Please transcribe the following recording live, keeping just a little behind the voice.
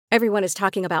Everyone is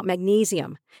talking about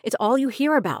magnesium. It's all you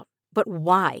hear about. But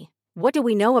why? What do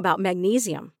we know about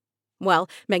magnesium? Well,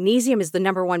 magnesium is the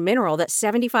number one mineral that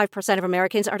 75% of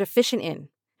Americans are deficient in.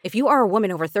 If you are a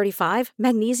woman over 35,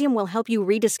 magnesium will help you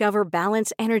rediscover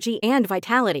balance, energy, and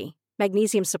vitality.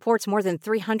 Magnesium supports more than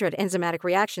 300 enzymatic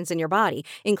reactions in your body,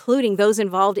 including those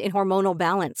involved in hormonal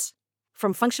balance.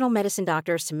 From functional medicine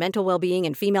doctors to mental well-being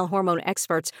and female hormone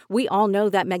experts, we all know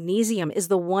that magnesium is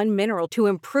the one mineral to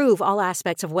improve all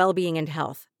aspects of well-being and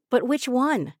health. But which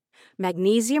one?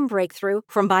 Magnesium Breakthrough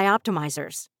from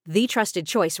Bioptimizers, the trusted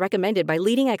choice recommended by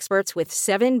leading experts with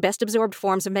 7 best-absorbed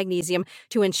forms of magnesium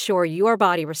to ensure your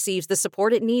body receives the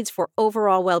support it needs for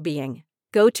overall well-being.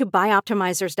 Go to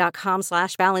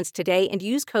bioptimizers.com/balance today and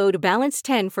use code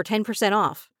BALANCE10 for 10%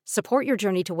 off. Support your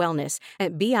journey to wellness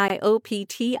at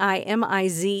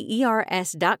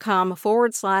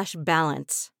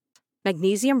bioptimizers.com/balance.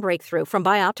 Magnesium Breakthrough from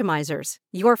Bioptimizers,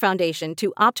 your foundation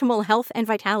to optimal health and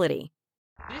vitality.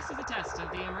 This is a test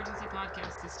of the emergency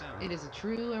podcast system. It is a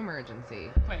true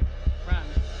emergency. Quick, run.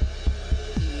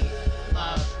 We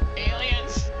love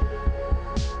aliens.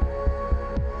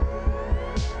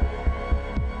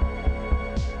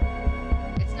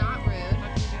 It's not rude.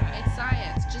 It's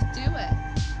science. Just do it.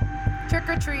 Trick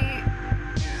or treat.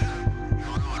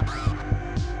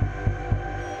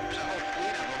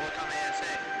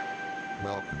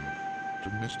 Welcome to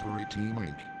Mystery Team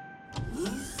Inc.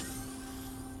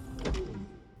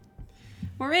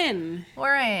 We're in.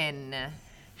 We're in.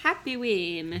 Happy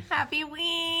Ween. Happy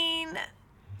Ween.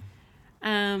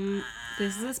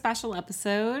 This is a special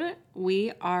episode.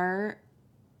 We are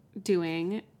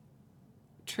doing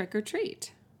Trick or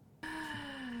Treat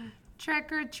Trick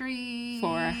or treat.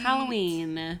 for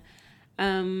Halloween.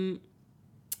 Kayla,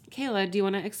 do you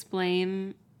want to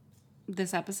explain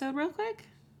this episode real quick?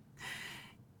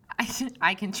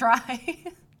 I can try.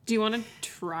 Do you want to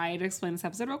try to explain this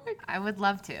episode real quick? I would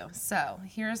love to. So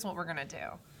here's what we're going to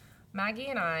do. Maggie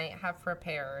and I have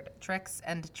prepared tricks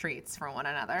and treats for one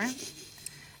another.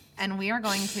 And we are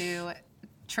going to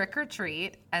trick or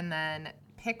treat and then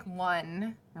pick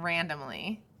one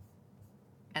randomly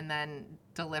and then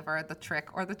deliver the trick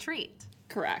or the treat.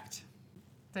 Correct.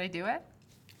 Did I do it?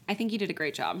 I think you did a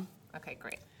great job. Okay,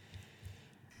 great.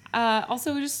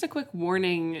 Also, just a quick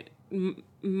warning.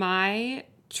 My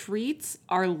treats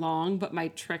are long, but my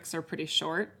tricks are pretty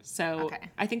short. So Okay.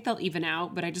 I think they'll even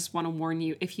out, but I just want to warn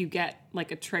you, if you get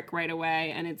like a trick right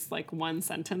away and it's like one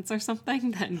sentence or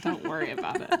something, then don't worry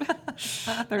about it.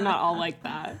 They're not all like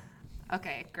that.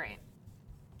 Okay, great.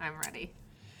 I'm ready.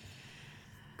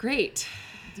 Great.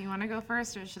 Do you want to go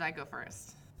first or should I go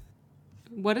first?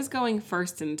 What does going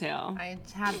first entail? I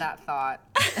had that thought.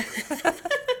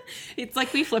 It's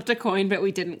like we flipped a coin, but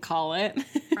we didn't call it.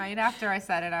 Right after I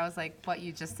said it, I was like, what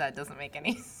you just said doesn't make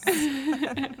any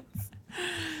sense.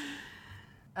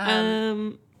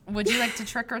 Would you like to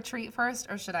trick or treat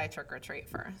first, or should I trick or treat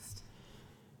first?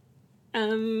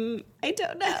 I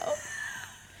don't know.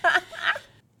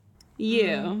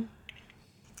 You.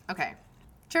 Okay.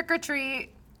 Trick or treat.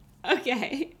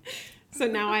 Okay. So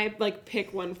now I like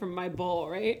pick one from my bowl,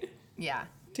 right? Yeah.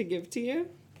 To give to you?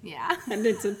 Yeah. And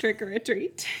it's a trick or a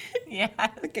treat. Yeah.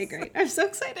 Okay, great. I'm so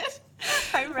excited.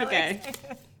 I'm really Okay.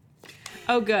 excited.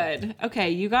 Oh, good. Okay,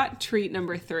 you got treat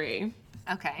number 3.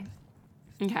 Okay.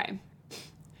 Okay.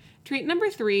 Treat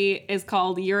number 3 is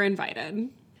called You're Invited.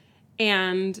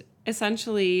 And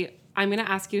essentially, I'm going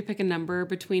to ask you to pick a number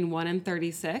between 1 and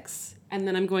 36. And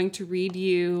then I'm going to read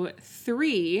you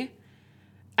 3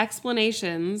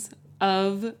 explanations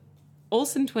of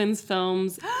Olsen Twins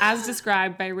films as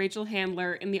described by Rachel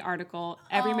Handler in the article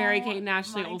Every Mary-Kate and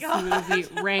Ashley Olsen Movie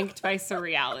Ranked by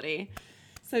Surreality.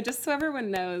 So just so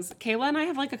everyone knows, Kayla and I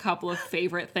have like a couple of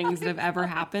favorite things that have ever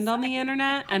happened on the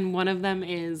internet, and one of them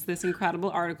is this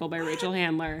incredible article by Rachel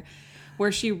Handler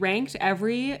where she ranked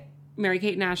every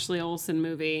Mary-Kate and Ashley Olsen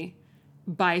movie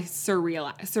by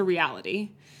surreality.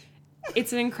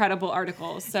 It's an incredible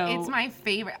article. So It's my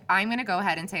favorite. I'm going to go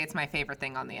ahead and say it's my favorite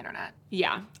thing on the internet.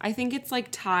 yeah, I think it's like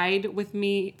tied with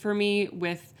me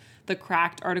with the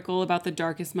Cracked article about the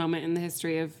darkest moment in the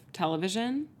history of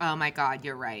television, Oh my God,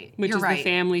 you're right. which you're is right. the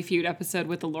Family Feud episode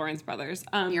with the Lawrence brothers.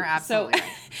 You're absolutely right.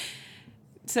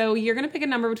 So you're going to pick a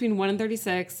number between 1 and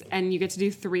 36, and you get to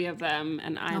do 3 of them,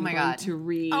 and I'm my going God. to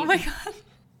read Oh my God.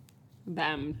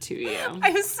 them to you.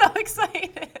 I'm so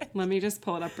excited. Let me just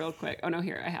pull it up real quick. Oh, no,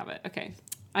 here, I have it. Okay,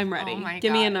 I'm ready. Oh my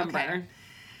Give me a God, number. okay.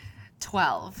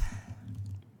 12.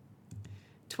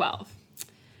 12.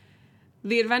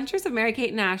 The Adventures of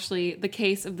Mary-Kate and Ashley, The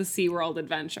Case of the SeaWorld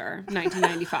Adventure,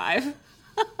 1995.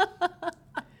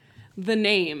 The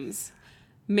names: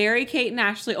 Mary Kate and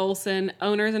Ashley Olsen,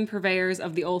 owners and purveyors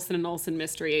of the Olsen & Olsen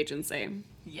Mystery Agency.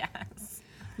 Yes.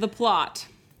 The plot.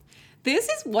 This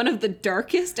is one of the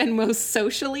darkest and most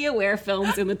socially aware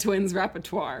films in the twins'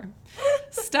 repertoire.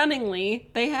 Stunningly,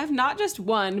 they have not just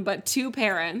one, but two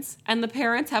parents, and the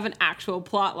parents have an actual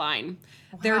plot line.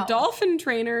 They're Wow. dolphin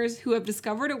trainers who have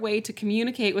discovered a way to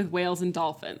communicate with whales and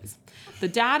dolphins. The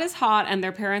dad is hot, and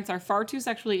their parents are far too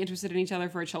sexually interested in each other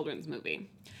for a children's movie.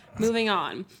 Moving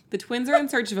on. The twins are in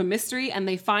search of a mystery, and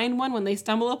they find one when they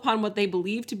stumble upon what they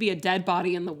believe to be a dead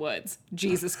body in the woods.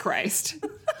 Jesus Christ.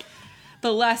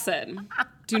 The lesson.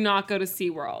 Do not go to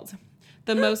SeaWorld.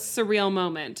 The most surreal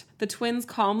moment. The twins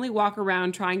calmly walk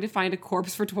around trying to find a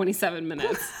corpse for 27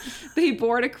 minutes. They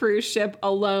board a cruise ship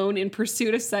alone in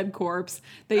pursuit of said corpse.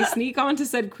 They sneak onto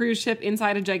said cruise ship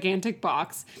inside a gigantic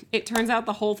box. It turns out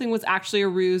the whole thing was actually a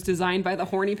ruse designed by the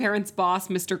horny parents' boss,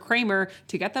 Mr. Kramer,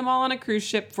 to get them all on a cruise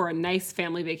ship for a nice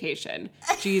family vacation.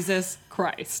 Jesus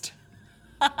Christ.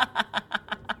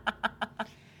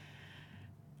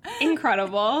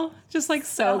 Incredible. Just like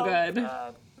so good.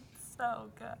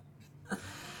 So good.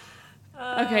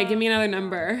 Okay, give me another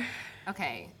number.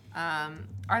 Okay.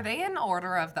 Are they in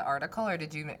order of the article, or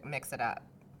did you mix it up?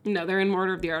 No, they're in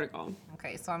order of the article.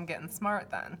 Okay, so I'm getting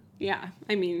smart then. Yeah,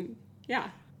 I mean, yeah.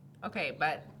 Okay,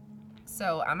 but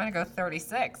so I'm gonna go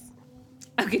 36.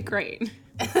 Okay, great.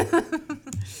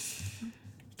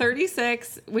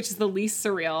 36, which is the least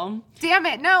surreal, Damn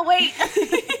it! No, wait.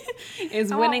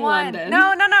 is I want Winning one. London.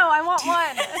 No, I want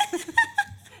one.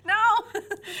 No.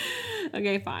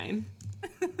 Okay, fine.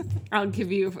 I'll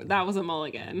give you, that was a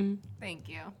mulligan. Thank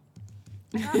you.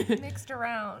 I got mixed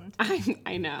around.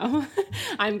 I know.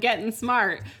 I'm getting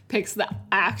smart. Picks the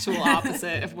actual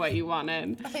opposite of what you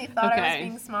wanted. I thought I was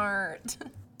being smart.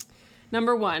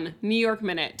 Number 1, New York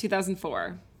Minute,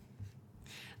 2004.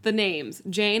 The names,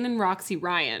 Jane and Roxy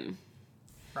Ryan.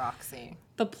 Roxy.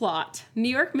 The plot. New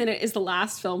York Minute is the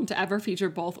last film to ever feature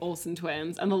both Olsen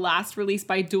twins, and the last released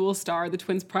by Dual Star, the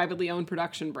twins' privately owned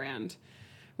production brand.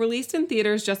 Released in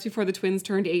theaters just before the twins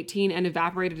turned 18 and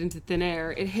evaporated into thin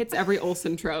air, it hits every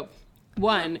Olsen trope.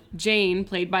 1. Jane,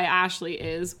 played by Ashley,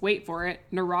 is, wait for it,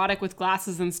 neurotic with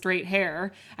glasses and straight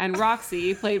hair, and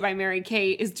Roxy, played by Mary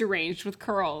Kate, is deranged with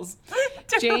curls.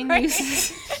 Jane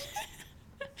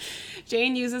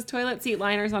uses toilet seat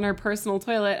liners on her personal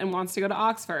toilet and wants to go to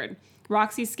Oxford.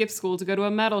 Roxy skips school to go to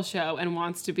a metal show and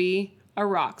wants to be a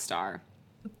rock star.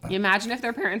 Imagine if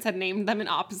their parents had named them in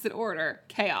opposite order.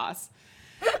 Chaos.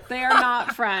 They are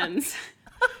not friends.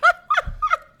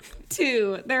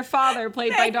 2, their father,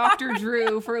 played by Dr.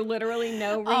 Drew for literally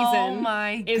no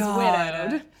reason, is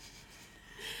widowed.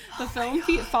 The film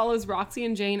follows Roxy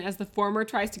and Jane as the former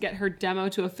tries to get her demo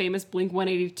to a famous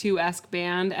Blink-182-esque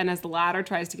band, and as the latter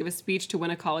tries to give a speech to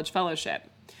win a college fellowship.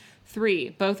 3,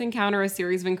 both encounter a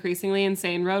series of increasingly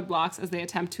insane roadblocks as they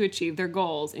attempt to achieve their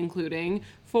goals, including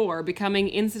 4, becoming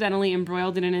incidentally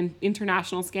embroiled in an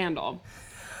international scandal.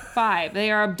 5, they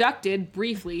are abducted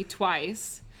briefly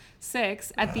twice.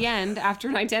 6, at the end, after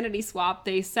an identity swap,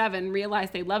 they 7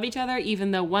 realize they love each other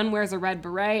even though one wears a red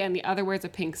beret and the other wears a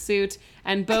pink suit,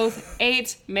 and both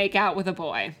 8 make out with a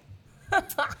boy.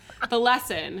 The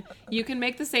lesson, you can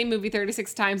make the same movie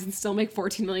 36 times and still make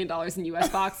 $14 million in US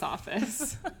box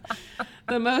office.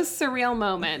 The most surreal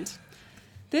moment.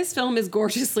 This film is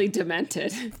gorgeously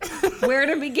demented. Where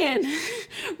to begin?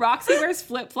 Roxy wears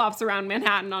flip-flops around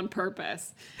Manhattan on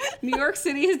purpose. New York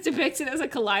City is depicted as a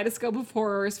kaleidoscope of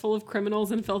horrors full of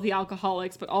criminals and filthy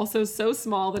alcoholics, but also so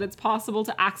small that it's possible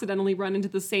to accidentally run into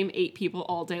the same 8 people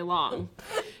all day long.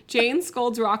 Jane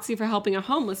scolds Roxy for helping a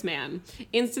homeless man.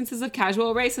 Instances of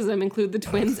casual racism include the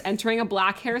twins entering a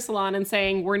black hair salon and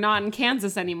saying, "We're not in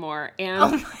Kansas anymore,"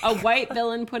 and a white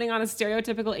villain putting on a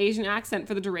stereotypical Asian accent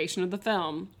for the duration of the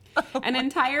film. An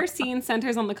entire scene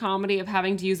centers on the comedy of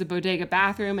having to use a bodega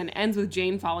bathroom and ends with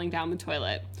Jane falling down the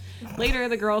toilet. Later,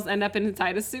 the girls end up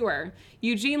inside a sewer.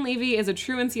 Eugene Levy is a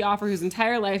truancy offer whose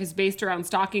entire life is based around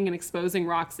stalking and exposing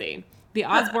Roxy. The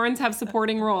Osbournes have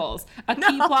supporting roles. A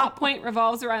key plot point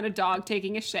revolves around a dog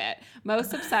taking a shit.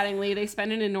 Most upsettingly, they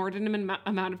spend an inordinate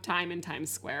amount of time in Times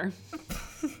Square.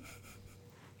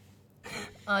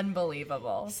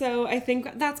 Unbelievable. So I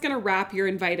think that's going to wrap your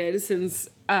Invited, since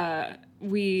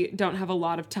we don't have a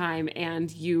lot of time and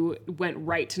you went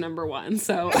right to number 1.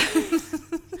 So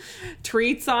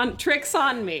tricks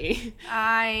on me.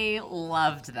 I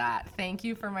loved that. Thank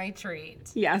you for my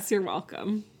treat. Yes, you're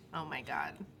welcome. Oh my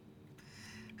God.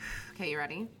 Okay, you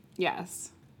ready?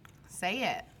 Yes. Say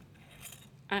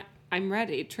it. I'm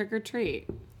ready. Trick or treat.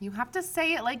 You have to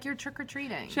say it like you're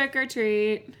trick-or-treating. Trick or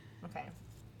treat. Okay.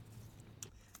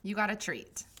 You got a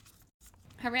treat.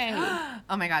 Hooray.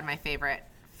 Oh my God, my favorite.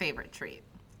 favorite treat.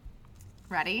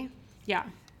 Ready? Yeah.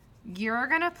 You're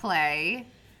going to play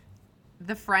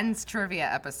the Friends trivia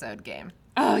episode game.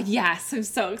 Oh, yes. I'm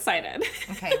so excited.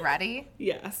 Okay, ready?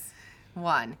 Yes.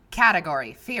 1.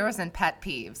 Category, fears and pet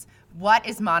peeves. What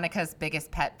is Monica's biggest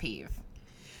pet peeve?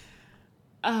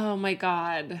 Oh my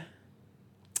God.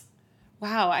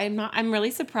 Wow, I'm really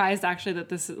surprised actually that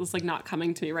this was like not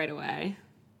coming to me right away.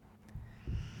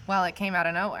 Well, it came out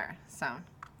of nowhere, so.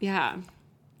 Yeah.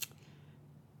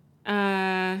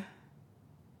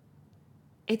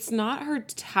 It's not her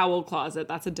towel closet.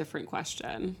 That's a different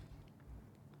question.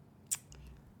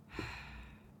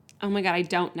 Oh my God, I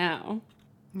don't know.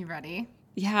 You ready?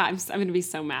 Yeah, I'm going to be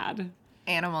so mad.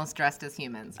 Animals dressed as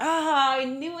humans. Oh, I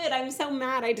knew it. I'm so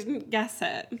mad I didn't guess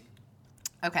it.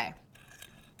 Okay.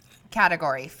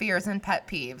 Category, fears and pet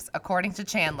peeves. According to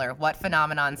Chandler, what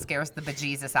phenomenon scares the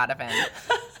bejesus out of him?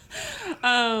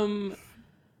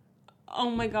 Oh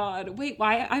my God. Wait,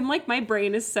 why? I'm like, my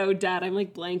brain is so dead. I'm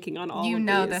like blanking on all of these. You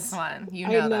know this one. You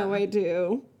know I know them. I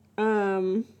do.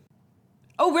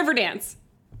 Riverdance.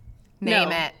 Name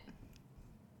No.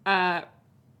 it.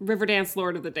 Riverdance,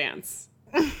 Lord of the Dance.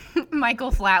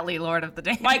 Michael Flatley, Lord of the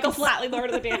Dance. Michael Flatley, Lord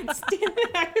of the Dance. Damn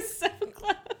it, I was so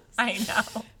close. I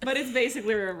know. But it's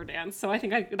basically Riverdance, so I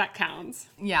think that counts.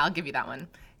 Yeah, I'll give you that one.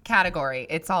 Category,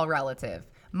 it's all relative.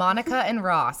 Monica and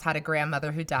Ross had a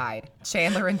grandmother who died.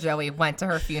 Chandler and Joey went to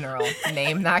her funeral.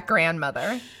 Name that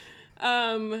grandmother.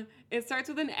 It starts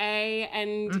with an A,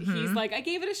 and he's like, I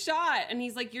gave it a shot. And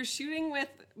he's like, you're shooting with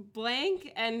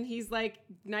blank? And he's like,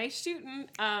 nice shooting.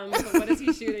 But what is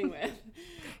he shooting with?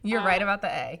 You're right about the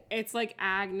A. It's like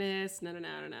Agnes. No.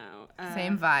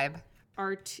 Same vibe. Oh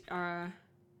my God.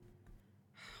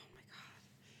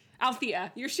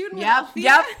 Althea. You're shooting with Yep,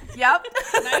 Althea? yep.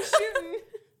 Nice shooting.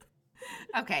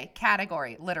 Okay,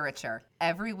 category, literature.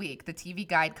 Every week, the TV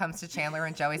guide comes to Chandler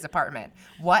and Joey's apartment.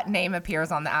 What name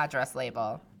appears on the address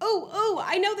label? Oh,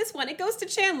 I know this one. It goes to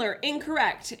Chandler.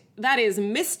 Incorrect. That is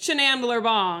Miss Chandler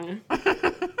Bong.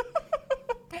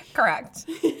 Correct.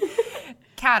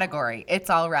 Category, it's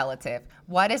all relative.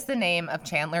 What is the name of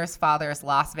Chandler's father's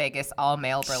Las Vegas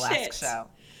all-male burlesque Shit. show?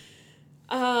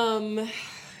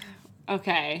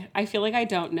 Okay. I feel like I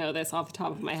don't know this off the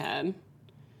top of my head.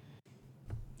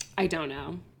 I don't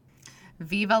know.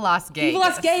 Viva Las Vegas. Viva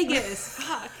Las Vegas.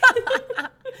 Fuck.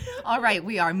 All right,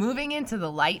 we are moving into the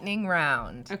lightning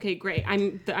round. Okay, great.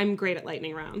 I'm great at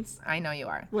lightning rounds. I know you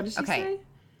are. What did she okay.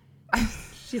 say?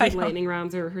 She's like lightning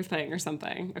rounds or her thing or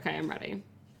something. Okay, I'm ready.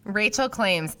 Rachel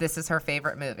claims this is her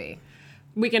favorite movie.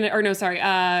 Dangerous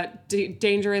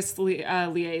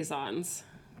Liaisons.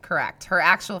 Correct. Her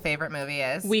actual favorite movie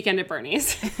is? Weekend at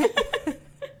Bernie's.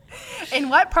 In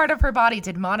what part of her body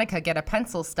did Monica get a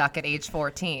pencil stuck at age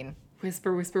 14?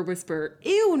 Whisper, whisper, whisper.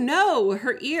 Ew, no,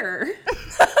 her ear.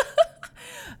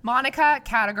 Monica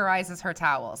categorizes her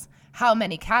towels. How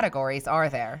many categories are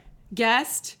there?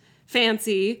 Guest,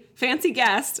 fancy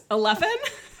guest, 11.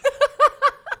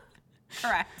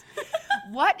 Correct.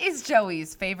 What is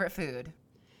Joey's favorite food?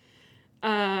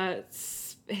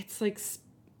 It's like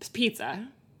pizza.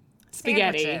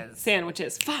 Spaghetti.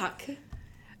 Sandwiches. Fuck.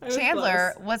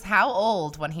 Chandler was how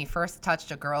old when he first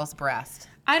touched a girl's breast?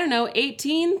 I don't know.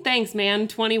 18? Thanks, man.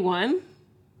 21?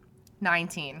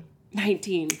 19.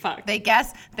 19. Fuck. They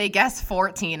guess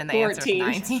 14 and they answered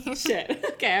 19. Shit.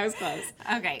 Okay, I was close.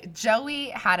 Okay.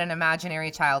 Joey had an imaginary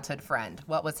childhood friend.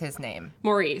 What was his name?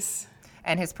 Maurice.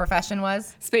 And his profession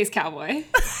was? Space cowboy.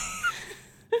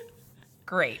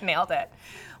 Great. Nailed it.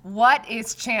 What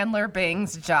is Chandler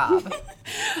Bing's job?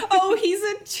 Oh, he's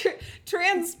a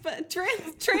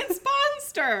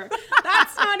transponster.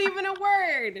 That's not even a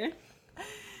word.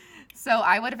 So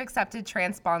I would have accepted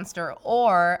transponster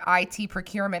or IT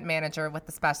procurement manager with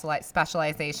the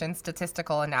specialization,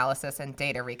 statistical analysis, and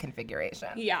data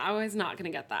reconfiguration. Yeah, I was not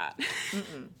going to get that.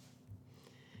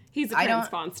 He's a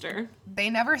transponster. They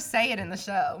never say it in the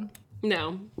show.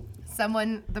 No.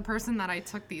 The person that I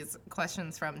took these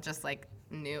questions from just like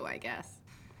knew, I guess.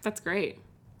 That's great.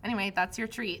 Anyway, that's your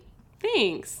treat.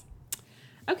 Thanks.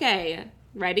 Okay,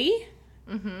 ready?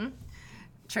 Mm-hmm.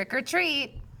 Trick or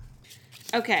treat.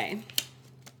 Okay.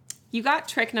 You got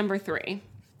trick number 3.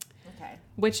 Okay.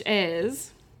 Which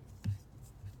is...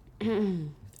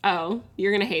 oh,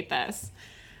 you're going to hate this.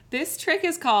 This trick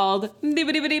is called...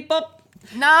 dibbidi-bidi-bop.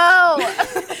 No!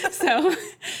 So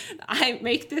I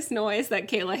make this noise that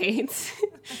Kayla hates,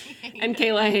 and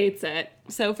Kayla hates it.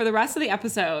 So for the rest of the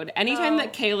episode, anytime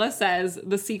that Kayla says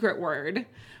the secret word,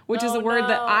 which is a word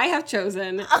that I have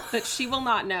chosen that she will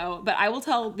not know, but I will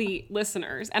tell the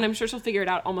listeners, and I'm sure she'll figure it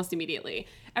out almost immediately.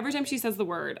 Every time she says the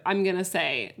word, I'm going to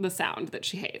say the sound that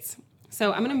she hates.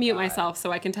 So I'm going to mute myself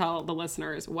so I can tell the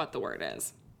listeners what the word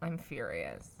is. I'm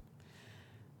furious.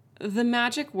 The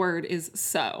magic word is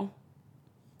so.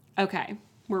 Okay,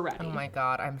 we're ready. Oh my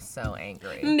God, I'm so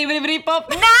angry.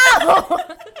 No!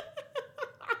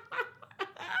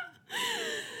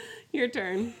 Your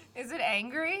turn. Is it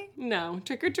angry? No,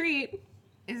 trick or treat.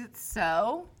 Is it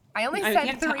so? I only I said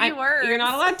can't three words. You're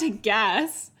not allowed to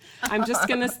guess. I'm just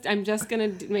gonna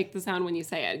make the sound when you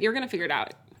say it. You're gonna figure it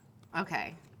out.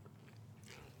 Okay.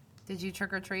 Did you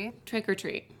trick or treat? Trick or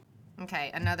treat.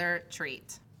 Okay, another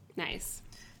treat. Nice.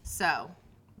 So,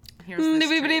 here's this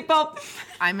treat. Pop.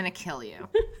 I'm gonna kill you.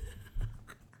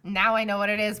 Now I know what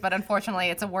it is, but unfortunately,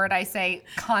 it's a word I say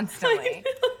constantly.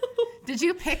 Did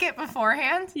you pick it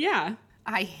beforehand? Yeah.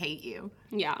 I hate you.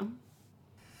 Yeah.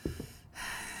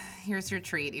 Here's your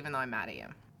treat, even though I'm mad at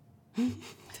you.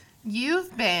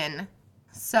 You've been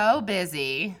so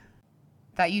busy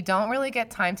that you don't really get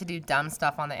time to do dumb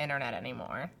stuff on the internet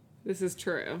anymore. This is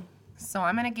true. So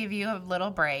I'm going to give you a little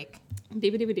break.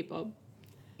 Pop.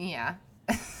 Yeah.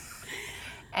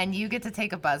 And you get to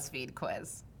take a BuzzFeed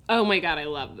quiz. Oh my God, I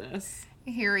love this.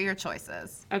 Here are your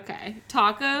choices. Okay.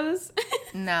 Tacos.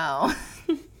 No.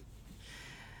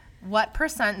 What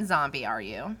 % zombie are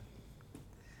you?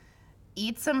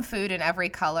 Eat some food in every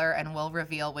color and we'll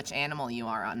reveal which animal you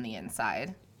are on the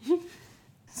inside.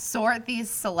 Sort these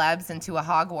celebs into a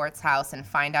Hogwarts house and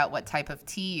find out what type of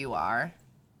tea you are.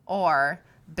 Or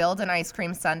build an ice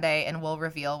cream sundae and we'll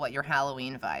reveal what your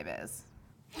Halloween vibe is.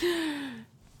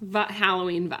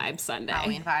 Halloween vibe Sunday.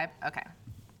 Halloween vibe? Okay.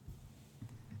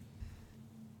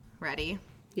 Ready?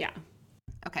 Yeah.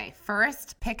 Okay,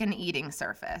 first pick an eating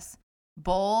surface.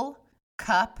 Bowl,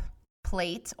 cup,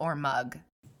 plate, or mug.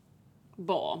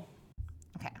 Bowl.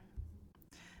 Okay.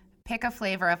 Pick a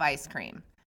flavor of ice cream.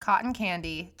 Cotton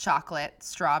candy, chocolate,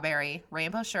 strawberry,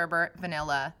 rainbow sherbet,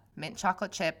 vanilla, mint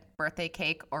chocolate chip, birthday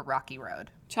cake, or Rocky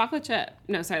Road. Chocolate chip.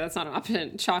 No, sorry, that's not an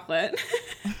option. Chocolate.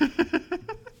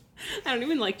 I don't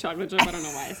even like chocolate chip. I don't know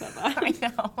why I said that. I don't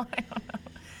know.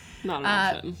 Not an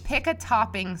option. Pick a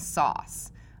topping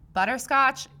sauce.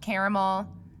 Butterscotch, caramel,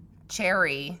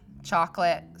 cherry,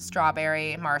 chocolate,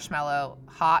 strawberry, marshmallow,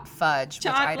 hot fudge.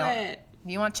 Chocolate. Which I don't.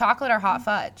 You want chocolate or hot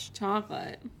fudge?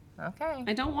 Chocolate. Okay.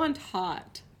 I don't want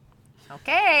hot.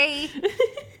 Okay.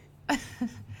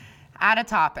 Add a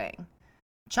topping.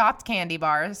 Chopped candy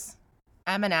bars,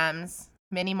 M&Ms,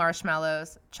 mini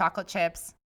marshmallows, chocolate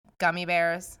chips, gummy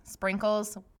bears,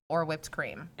 sprinkles, or whipped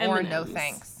cream. Or no M&Ms.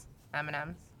 thanks.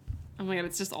 M&Ms. Oh my God,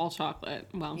 it's just all chocolate.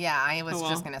 Well. Yeah, I was Oh, well.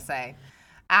 just going to say.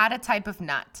 Add a type of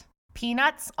nut.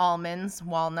 Peanuts, almonds,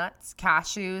 walnuts,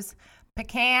 cashews,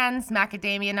 pecans,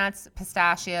 macadamia nuts,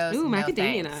 pistachios. Ooh, no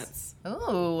macadamia thanks. nuts.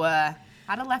 Ooh, out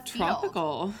of left field.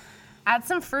 Tropical. Add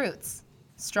some fruits.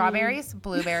 Strawberries,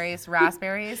 blueberries,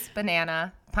 raspberries,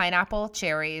 banana, pineapple,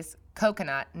 cherries,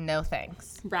 coconut. No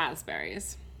thanks.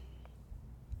 Raspberries.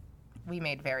 We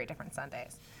made very different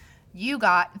sundaes. You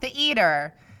got the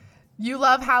eater. You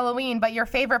love Halloween, but your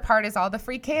favorite part is all the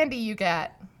free candy you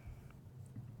get.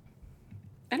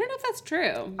 I don't know if that's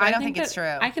true. But I don't think it's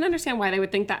that- true. I can understand why they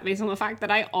would think that based on the fact that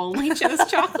I only chose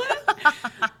chocolate.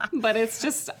 But it's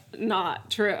just not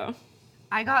true.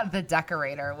 I got the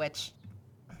decorator, which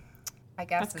I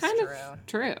guess That's is kind true. of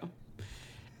true.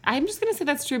 I'm just going to say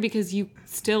that's true because you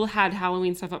still had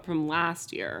Halloween stuff up from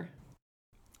last year.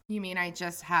 You mean I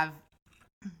just have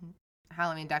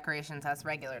Halloween decorations as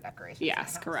regular decorations? in my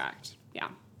Yes, house? correct. Yeah.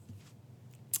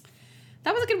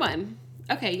 That was a good one.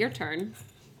 Okay, your turn.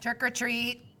 Trick or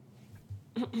treat.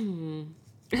 I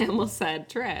almost said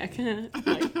trick.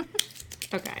 Like,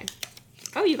 okay.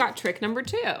 Oh, you got trick number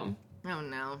 2. Oh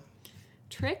no.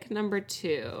 Trick number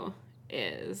 2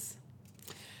 is...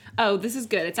 Oh, this is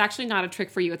good. It's actually not a trick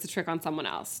for you. It's a trick on someone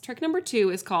else. Trick number 2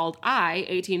 is called I,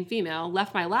 18 female,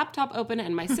 left my laptop open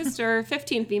and my sister,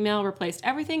 15 female, replaced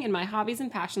everything in my hobbies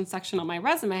and passions section on my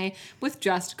resume with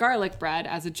just garlic bread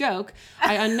as a joke.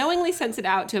 I unknowingly sent it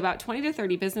out to about 20 to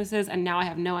 30 businesses and now I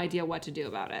have no idea what to do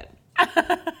about it.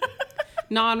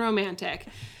 Non-romantic.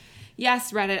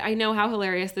 Yes, Reddit, I know how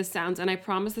hilarious this sounds, and I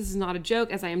promise this is not a joke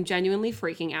as I am genuinely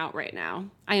freaking out right now.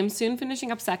 I am soon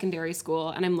finishing up secondary school,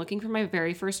 and I'm looking for my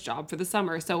very first job for the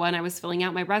summer, so when I was filling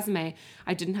out my resume,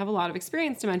 I didn't have a lot of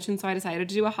experience to mention, so I decided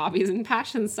to do a hobbies and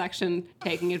passions section,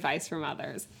 taking advice from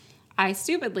others. I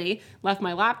stupidly left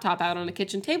my laptop out on a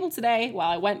kitchen table today while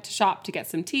I went to shop to get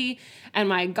some tea, and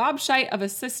my gobshite of a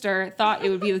sister thought it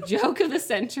would be the joke of the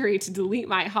century to delete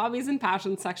my hobbies and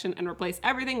passions section and replace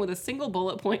everything with a single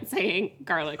bullet point saying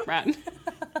garlic bread.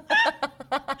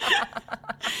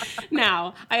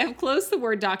 Now, I have closed the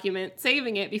Word document,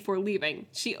 saving it before leaving.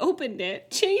 She opened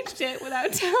it, changed it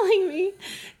without telling me,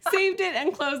 saved it,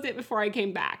 and closed it before I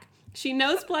came back. She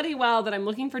knows bloody well that I'm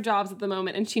looking for jobs at the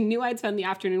moment, and she knew I'd spend the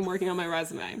afternoon working on my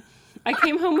resume. I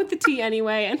came home with the tea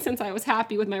anyway, and since I was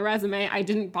happy with my resume, I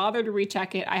didn't bother to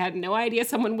recheck it. I had no idea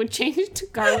someone would change it to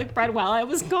garlic bread while I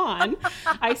was gone.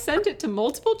 I sent it to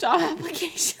multiple job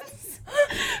applications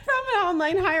from an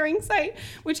online hiring site,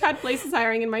 which had places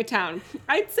hiring in my town.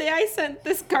 I'd say I sent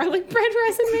this garlic bread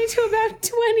resume to about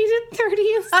 20 to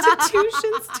 30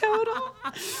 institutions total.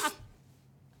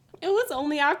 It was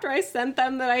only after I sent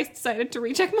them that I decided to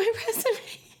recheck my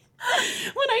resume.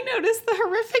 When I noticed the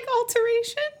horrific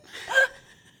alteration,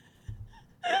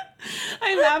 I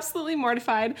am absolutely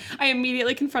mortified. I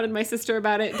immediately confronted my sister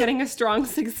about it, getting a strong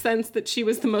sixth sense that she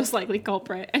was the most likely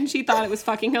culprit, and she thought it was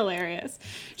fucking hilarious.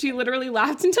 She literally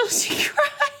laughed until she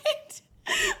cried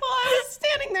while I was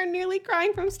standing there nearly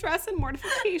crying from stress and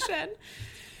mortification.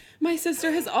 My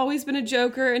sister has always been a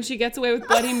joker, and she gets away with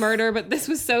bloody murder, but this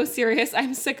was so serious.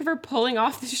 I'm sick of her pulling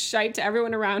off this shite to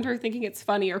everyone around her, thinking it's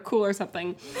funny or cool or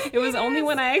something. It was only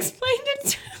when I explained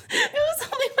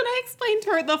to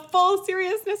her the full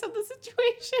seriousness of the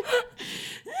situation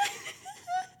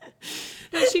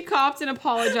that she coughed and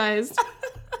apologized.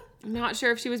 I'm not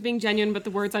sure if she was being genuine, but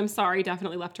the words "I'm sorry"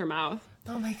 definitely left her mouth.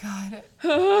 Oh my God.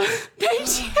 Then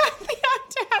she had the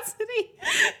audacity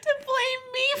to blame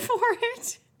me for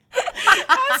it,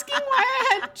 asking why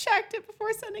I had checked it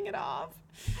before sending it off.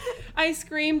 I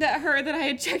screamed at her that I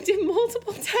had checked it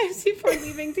multiple times before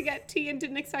leaving to get tea and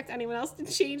didn't expect anyone else to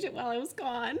change it while I was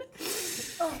gone.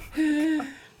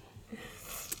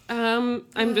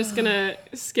 I'm just gonna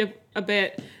skip a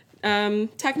bit.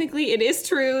 Technically, it is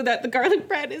true that the garlic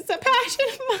bread is a passion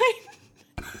of mine.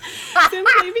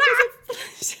 Simply because it's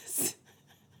delicious.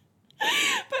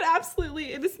 But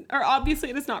absolutely, obviously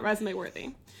it is not resume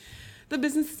worthy. The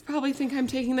businesses probably think I'm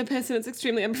taking the piss and it's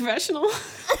extremely unprofessional.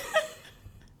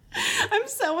 I'm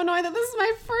so annoyed that this is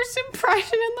my first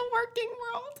impression in the working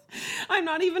world. I'm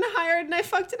not even hired and I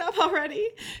fucked it up already.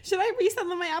 Should I resend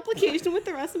them my application with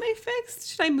the resume fixed?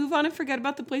 Should I move on and forget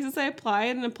about the places I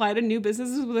applied and apply to new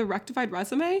businesses with a rectified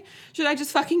resume? Should I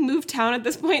just fucking move town at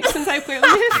this point since I clearly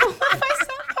made a fool of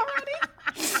myself already?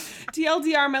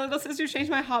 TLDR, my little sister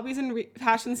changed my hobbies and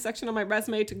passions section on my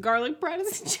resume to garlic bread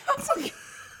as a joke.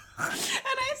 And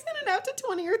I sent it out to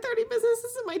 20 or 30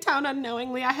 businesses in my town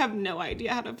unknowingly. I have no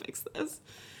idea how to fix this.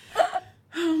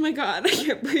 Oh my God, I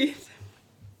can't breathe.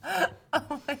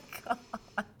 Oh my God.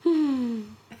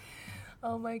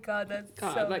 Oh my God, that's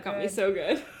God, so that got me good. so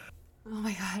good. Oh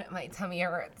my God, my tummy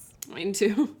hurts. Mine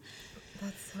too.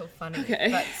 That's so funny. Okay.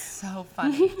 That's so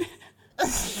funny.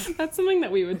 That's something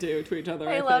that we would do to each other,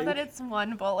 I love think. that it's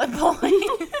one bullet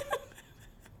point.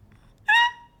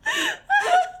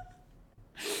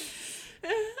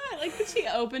 I like that she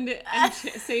opened it and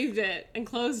saved it and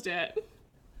closed it.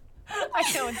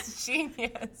 I know, it's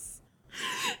genius.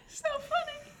 So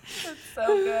funny. That's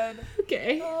so good.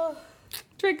 Okay. Oh.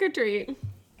 Trick or treat.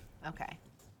 Okay.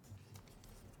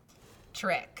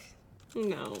 Trick.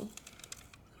 No.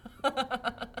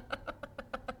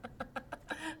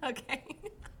 Okay.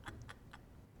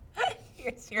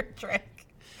 Here's your trick.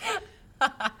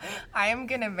 I am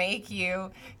going to make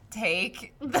you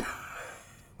take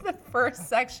the first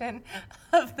section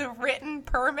of the written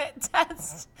permit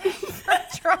test for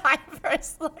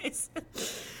driver's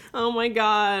license. Oh my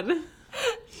God.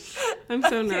 I'm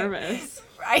so nervous.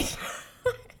 Right.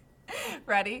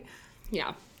 Ready?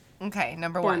 Yeah. Okay,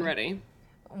 number Born one. ready.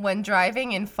 When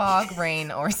driving in fog, rain,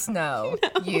 or snow,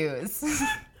 use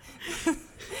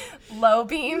low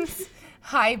beams,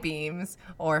 high beams,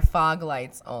 or fog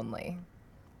lights only.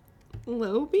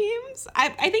 Low beams? I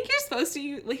think you're supposed to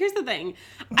use, here's the thing.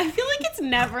 I feel like it's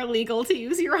never legal to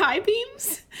use your high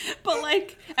beams, but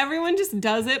like everyone just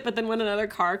does it, but then when another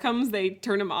car comes, they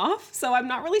turn them off. So I'm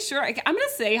not really sure. I'm going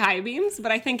to say high beams,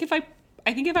 but I think if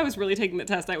I was really taking the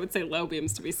test, I would say low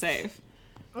beams to be safe.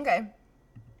 Okay.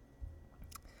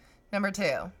 Number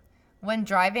 2. When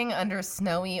driving under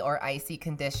snowy or icy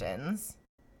conditions,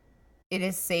 it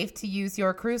is safe to use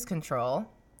your cruise control.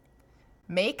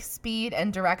 Make speed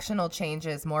and directional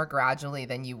changes more gradually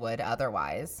than you would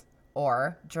otherwise,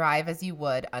 or drive as you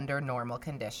would under normal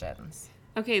conditions.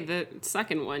 Okay, the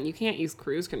second one, you can't use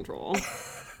cruise control.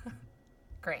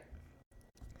 Great.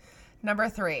 Number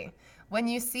 3. When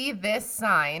you see this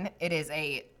sign, it is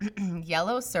a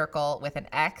yellow circle with an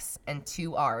X and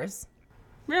 2 R's.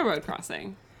 Railroad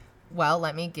crossing. Well,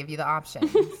 let me give you the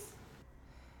options.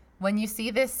 When you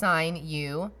see this sign,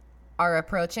 you are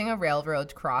approaching a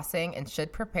railroad crossing and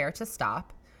should prepare to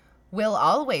stop, will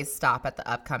always stop at the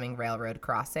upcoming railroad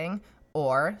crossing,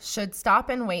 or should stop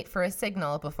and wait for a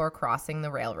signal before crossing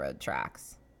the railroad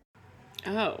tracks?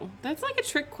 Oh, that's like a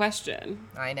trick question.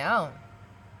 I know.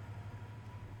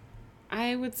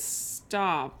 I would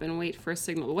stop and wait for a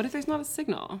signal. What if there's not a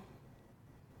signal?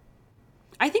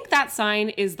 I think that sign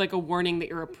is like a warning that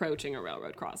you're approaching a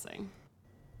railroad crossing.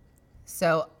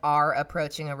 So are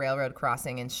approaching a railroad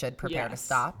crossing and should prepare to Yes.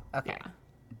 stop? Okay. Yeah.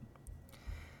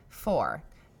 4.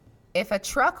 If a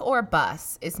truck or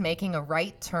bus is making a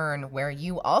right turn where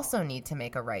you also need to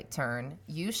make a right turn,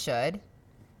 you should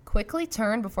quickly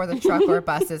turn before the truck or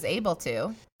bus is able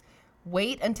to,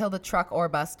 wait until the truck or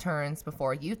bus turns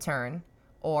before you turn,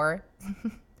 or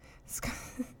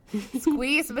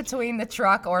squeeze between the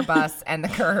truck or bus and the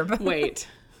curb. Wait.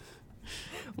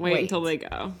 Wait until they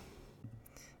go.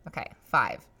 Okay,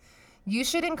 5. You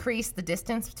should increase the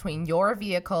distance between your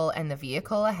vehicle and the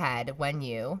vehicle ahead when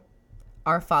you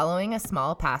are following a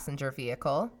small passenger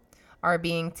vehicle, are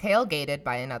being tailgated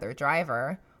by another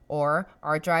driver, or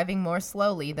are driving more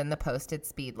slowly than the posted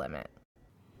speed limit.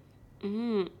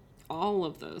 All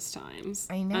of those times.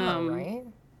 I know, right?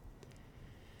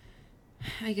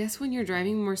 I guess when you're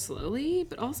driving more slowly,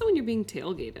 but also when you're being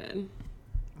tailgated.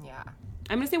 Yeah.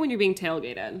 I'm going to say when you're being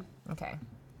tailgated. Okay.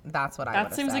 That's what I would That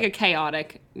have seems said. like a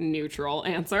chaotic, neutral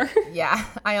answer. Yeah.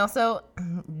 I also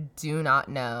do not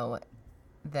know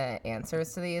the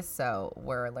answers to these, so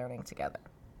we're learning together.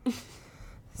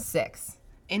 6.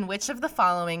 In which of the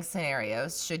following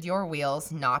scenarios should your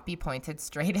wheels not be pointed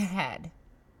straight ahead?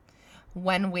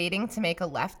 When waiting to make a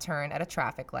left turn at a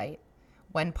traffic light,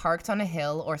 when parked on a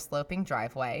hill or sloping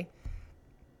driveway,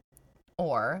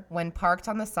 or when parked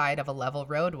on the side of a level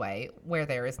roadway where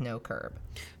there is no curb.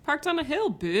 Parked on a hill,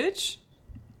 bitch.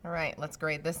 All right, let's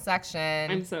grade this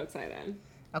section. I'm so excited.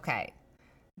 Okay.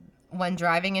 When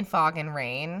driving in fog and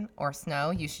rain or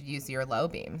snow, you should use your low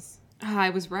beams. Oh,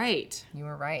 I was right, You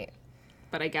were right.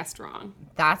 but I guessed wrong.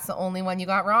 That's the only one you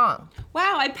got wrong.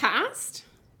 Wow, I passed?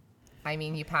 I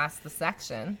mean, you passed the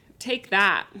section. Take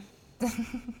that. Take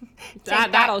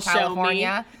That'll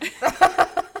California.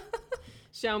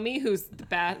 show me who's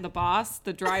the boss,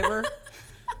 the driver.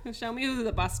 Show me who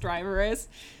the bus driver is.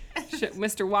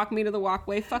 Mr. Walk Me to the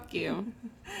Walkway, fuck you.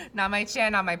 Not my chair,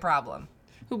 not my problem.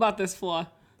 Who bought this floor?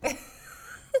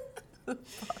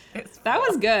 That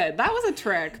was good. That was a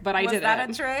trick, but I Was did that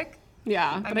it. a trick?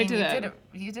 Yeah, but I did it.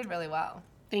 You did really well.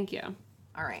 Thank you.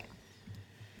 All right.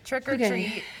 Trick or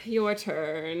treat. Your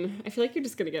turn. I feel like you're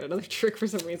just gonna get another trick for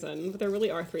some reason, but there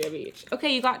really are 3 of each.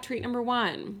 Okay, you got treat number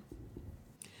 1.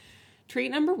 Treat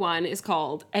number 1 is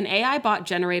called An AI Bot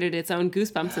Generated Its Own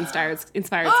Goosebumps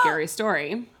Inspired Scary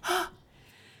Story.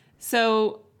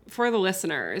 So, for the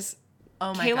listeners,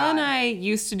 Oh my Kayla God. and I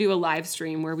used to do a live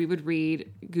stream where we would read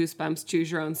Goosebumps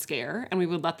Choose Your Own Scare, and we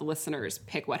would let the listeners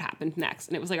pick what happened next.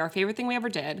 And it was like our favorite thing we ever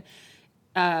did.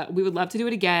 We would love to do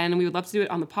it again, and we would love to do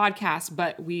it on the podcast,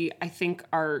 but we, I think,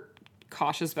 are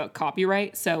cautious about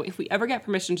copyright. So if we ever get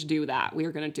permission to do that, we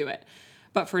are going to do it.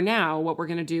 But for now, what we're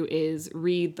going to do is I'm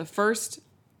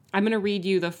going to read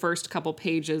you the first couple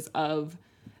pages of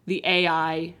the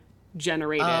AI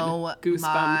generated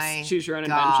Goosebumps Choose Your Own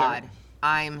Adventure.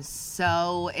 I'm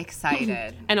so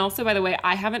excited. And also, by the way,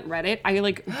 I haven't read it.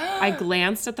 I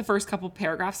glanced at the first couple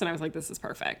paragraphs and I was like, this is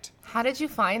perfect. How did you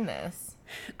find this?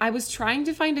 I was trying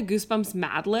to find a Goosebumps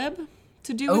Mad Lib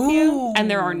to do with you,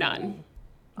 and there are none.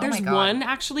 There's God. one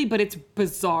actually, but it's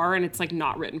bizarre and it's like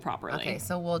not written properly. Okay,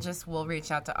 so we'll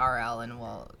reach out to RL and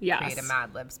we'll Yes. create a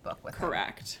Mad Libs book with him.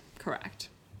 Correct.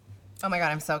 Oh my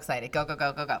God, I'm so excited. Go, go,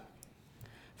 go, go, go.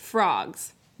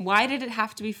 Frogs. Why did it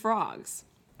have to be frogs?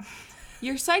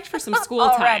 You're psyched for some school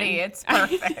time. Already, it's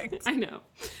perfect. I know.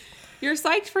 You're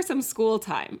psyched for some school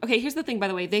time. Okay, here's the thing, by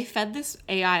the way. They fed this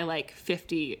AI like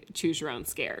 50 choose your own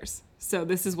scares. So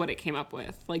this is what it came up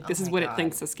with. Like, this is my what God. it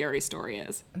thinks a scary story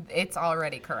is. It's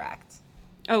already correct.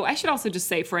 Oh, I should also just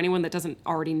say, for anyone that doesn't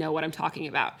already know what I'm talking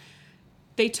about,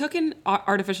 they took an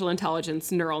artificial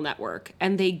intelligence neural network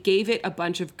and they gave it a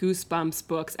bunch of Goosebumps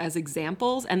books as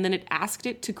examples, and then it asked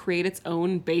it to create its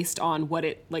own based on what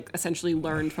it like essentially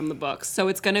learned from the books. So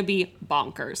it's going to be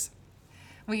bonkers.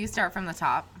 Will you start from the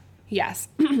top? Yes.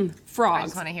 I Frogs.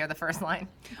 just want to hear the first line.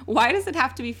 Why does it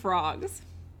have to be frogs?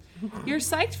 You're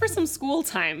psyched for some school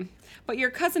time, but your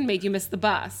cousin made you miss the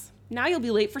bus. Now you'll be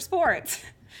late for sports.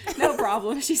 No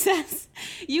problem, she says.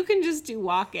 You can just do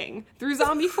walking through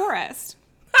zombie forest.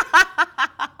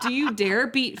 Do you dare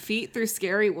beat feet through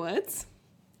scary woods?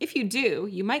 If you do,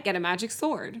 you might get a magic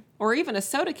sword or even a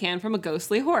soda can from a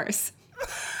ghostly horse.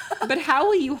 But how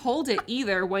will you hold it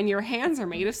either when your hands are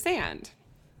made of sand?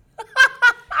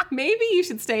 Maybe you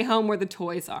should stay home where the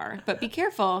toys are, but be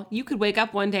careful. You could wake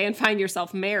up one day and find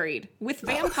yourself married with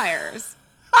vampires.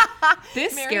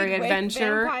 This Married scary with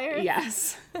adventure, vampires?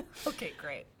 yes. Okay,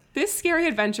 great. This scary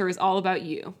adventure is all about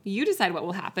you. You decide what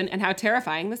will happen and how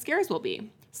terrifying the scares will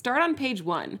be. Start on page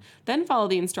 1, then follow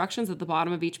the instructions at the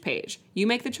bottom of each page. You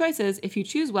make the choices. If you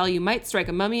choose well, you might strike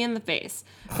a mummy in the face.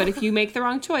 But if you make the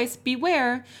wrong choice,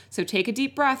 beware. So take a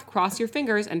deep breath, cross your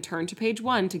fingers, and turn to page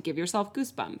 1 to give yourself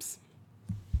goosebumps.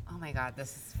 Oh my God,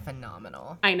 this is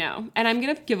phenomenal. I know. And I'm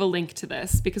going to give a link to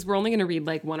this because we're only going to read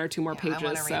like 1 or 2 more I wanna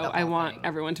pages. read So the I whole want thing.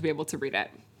 everyone to be able to read it.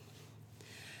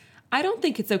 I don't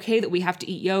think it's okay that we have to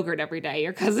eat yogurt every day,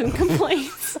 your cousin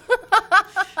complains.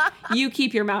 You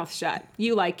keep your mouth shut.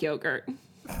 You like yogurt.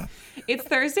 It's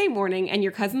Thursday morning and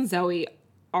your cousin Zoe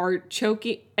are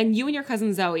choking, and you and your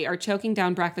cousin Zoe are choking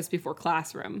down breakfast before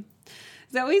classroom.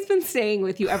 Zoe's been staying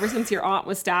with you ever since your aunt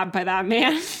was stabbed by that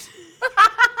man.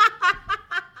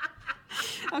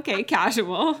 Okay,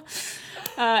 casual.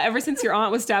 Ever since your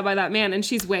aunt was stabbed by that man, and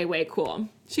she's way, way cool.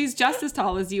 She's just as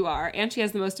tall as you are, and she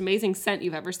has the most amazing scent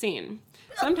you've ever seen.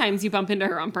 Sometimes you bump into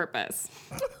her on purpose.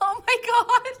 Oh my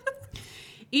God.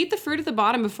 Eat the fruit at the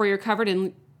bottom before you're covered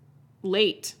in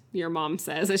late, your mom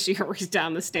says as she hurries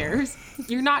down the stairs.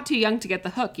 You're not too young to get the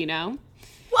hook, you know?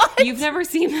 What? You've never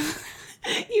seen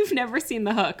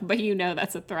the hook, but you know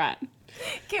that's a threat.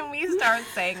 Can we start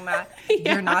saying that?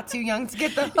 Yeah. You're not too young to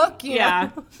get the hook, you Yeah,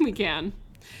 know? we can.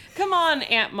 Come on,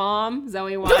 Aunt Mom,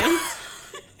 Zoe whines.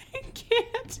 I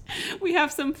can't. We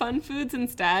have some fun foods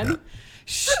instead.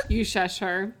 Shh, you shush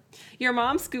her. Your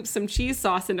mom scoops some cheese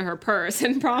sauce into her purse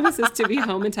and promises to be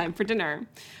home in time for dinner.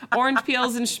 Orange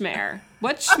peels and schmear.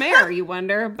 What's schmear, you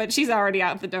wonder? But she's already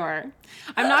out the door.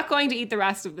 I'm not going to eat the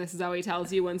rest of this, Zoe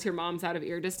tells you once your mom's out of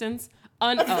ear distance.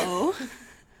 Un-oh.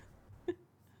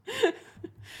 Ha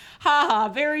ha,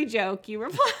 very joke, you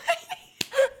reply.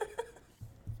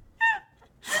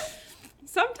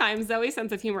 Sometimes Zoe's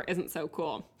sense of humor isn't so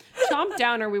cool. Chomp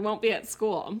down or we won't be at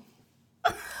school.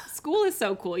 School is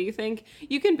so cool, you think?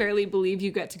 You can barely believe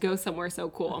you get to go somewhere so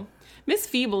cool. Miss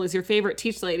Feeble is your favorite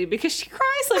teach lady because she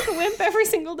cries like a wimp every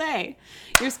single day.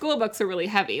 Your school books are really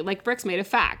heavy, like bricks made of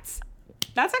facts.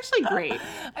 That's actually great.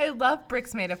 I love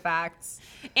bricks made of facts.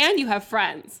 And you have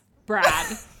friends.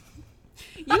 Brad.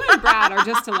 You and Brad are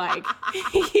just alike.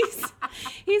 He's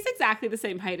exactly the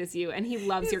same height as you, and he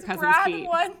loves your cousin's Brad feet.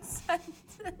 one sentence.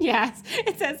 Yes,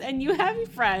 it says, and you have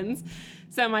friends,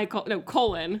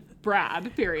 colon,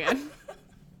 Brad, period.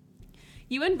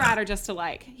 You and Brad are just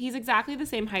alike. He's exactly the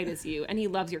same height as you, and he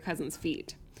loves your cousin's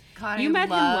feet. God, You I met him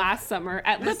love last summer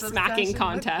at lip this smacking obsession with-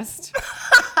 contest.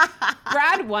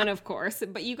 Brad won, of course,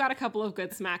 but you got a couple of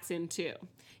good smacks in, too.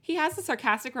 He has a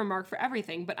sarcastic remark for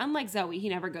everything, but unlike Zoe, he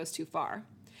never goes too far.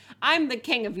 I'm the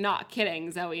king of not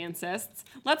kidding, Zoe insists.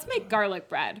 Let's make garlic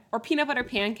bread or peanut butter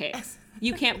pancakes.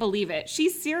 You can't believe it.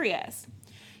 She's serious.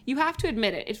 You have to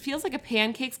admit it. It feels like a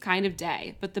pancakes kind of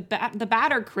day, but the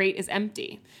batter crate is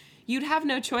empty. You'd have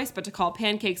no choice but to call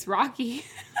Pancakes Rocky,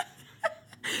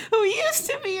 who used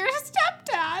to be your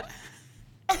stepdad.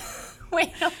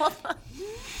 Wait, hold on.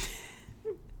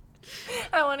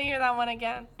 I want to hear that one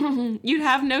again. You'd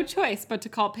have no choice but to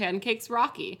call Pancakes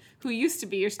Rocky, who used to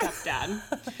be your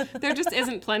stepdad. There just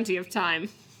isn't plenty of time.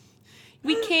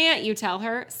 We can't, you tell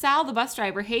her. Sal, the bus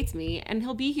driver, hates me, and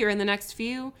he'll be here in the next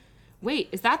few... Wait,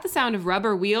 is that the sound of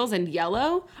rubber wheels and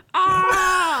yellow?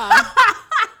 Ah!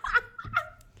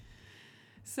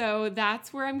 So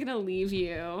that's where I'm going to leave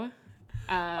you.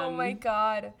 Oh my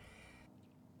God.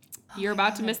 You're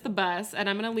about to miss the bus, and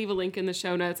I'm going to leave a link in the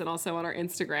show notes and also on our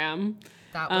Instagram.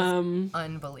 That was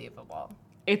unbelievable.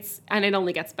 It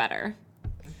only gets better.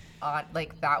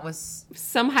 That was...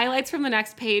 Some highlights from the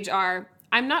next page are,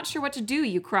 I'm not sure what to do,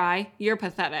 you cry. You're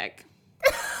pathetic.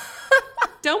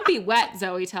 Don't be wet,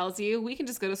 Zoe tells you. We can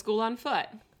just go to school on foot.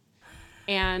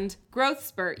 And growth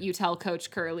spurt, you tell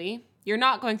Coach Curly. You're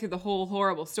not going through the whole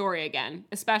horrible story again,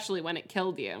 especially when it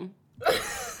killed you.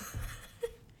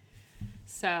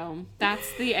 So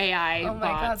that's the AI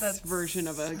bot's version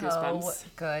of a Goosebumps. So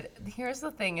good. Here's the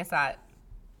thing is that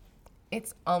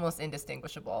it's almost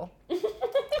indistinguishable.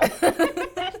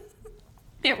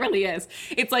 It really is.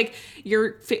 It's like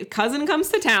your cousin comes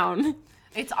to town.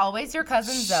 It's always your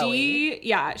cousin Zoe.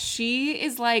 She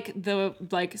is like the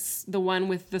one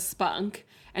with the spunk,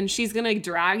 and she's gonna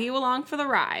drag you along for the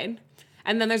ride.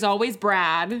 And then there's always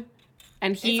Brad,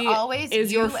 and he It's always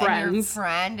is you your and friends. your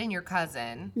friend and your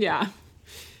cousin. Yeah.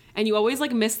 And you always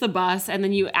miss the bus, and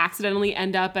then you accidentally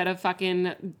end up at a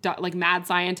fucking mad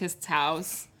scientist's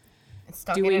house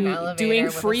Stuck in an elevator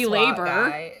with free a SWAT labor.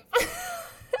 guy.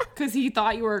 because he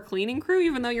thought you were a cleaning crew,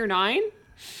 even though you're 9.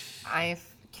 I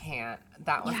can't.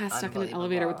 That was Yeah, stuck in an unbelievable.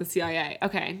 elevator with the CIA.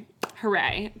 Okay.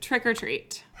 Hooray. Trick or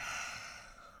treat.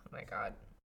 Oh my God.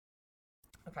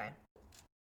 Okay.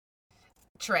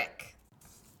 Trick.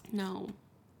 No.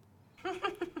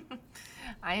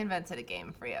 I invented a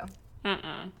game for you.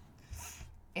 Uh-uh.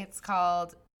 It's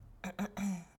called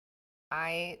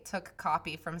I took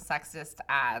copy from sexist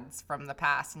ads from the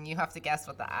past, and you have to guess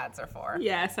what the ads are for.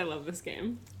 Yes, I love this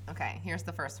game. Okay, here's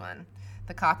the first one.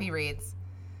 The copy reads,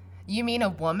 "You mean a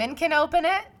woman can open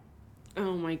it?"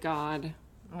 Oh my God.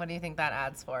 What do you think that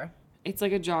ad's for? It's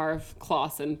like a jar of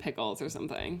Clausen pickles or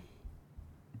something.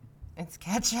 It's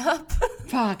ketchup.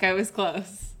 Fuck, I was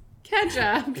close.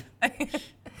 Ketchup.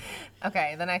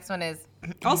 Okay, the next one is,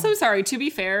 Also, sorry, to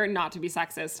be fair, not to be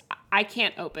sexist, I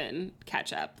can't open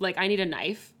ketchup. Like, I need a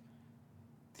knife.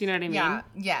 Do you know what I mean? yeah,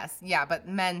 yes, yeah, but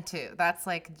men too. That's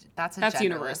a That's genderless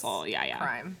universal. Yeah.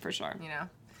 crime, For sure. you know?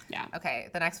 Yeah. Okay,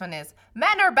 the next one is,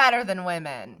 men are better than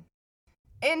women.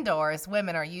 Indoors,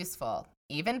 women are useful,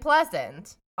 even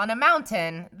pleasant. On a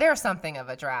mountain, they're something of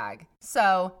a drag.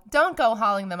 So don't go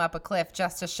hauling them up a cliff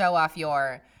just to show off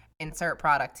your insert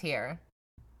product here.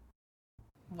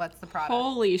 What's the product?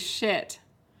 Holy shit.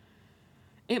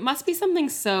 It must be something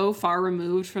so far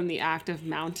removed from the act of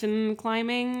mountain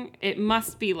climbing. It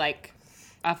must be like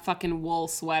a fucking wool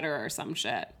sweater or some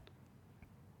shit.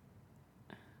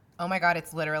 Oh my God,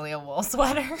 it's literally a wool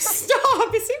sweater.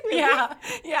 Stop! Is it really?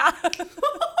 yeah. Oh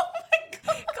my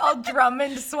God. Called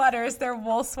Drummond sweaters. They're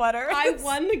wool sweaters. I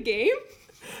won the game?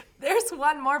 There's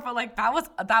one more, but like that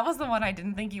was the one I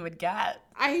didn't think you would get.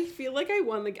 I feel like I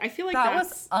won the... I feel like That that's...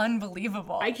 was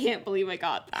unbelievable. I can't believe I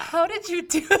got that. How did you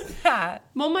do that?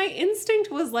 Well, my instinct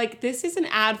was like, this is an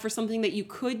ad for something that you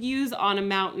could use on a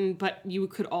mountain, but you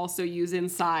could also use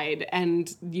inside,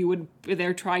 and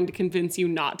they're trying to convince you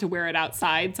not to wear it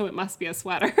outside, so it must be a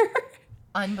sweater.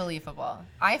 Unbelievable.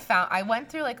 I went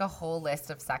through like a whole list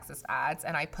of sexist ads,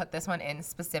 and I put this one in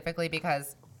specifically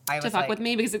because I was To fuck like, with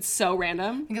me because it's so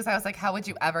random. because I was like, how would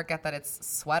you ever get that it's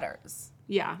sweaters?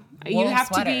 Yeah. Wool You'd have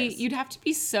sweaters. to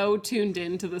be so tuned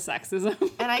into the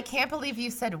sexism. And I can't believe you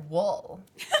said wool.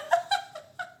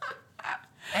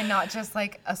 And not just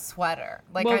like a sweater.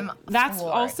 Like Well, that's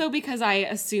floored. also because I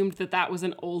assumed that was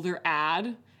an older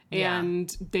ad. Yeah,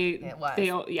 And it was.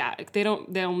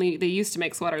 they used to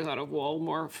make sweaters out of wool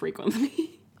more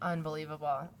frequently.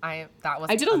 Unbelievable. I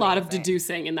did a lot of amazing.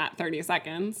 deducing in that 30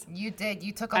 seconds. You did.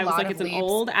 You took a I was lot like, of it's an leaps,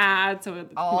 old ad, so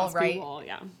it All must right. be wool.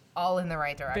 Yeah. all in the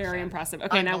right direction. Very impressive.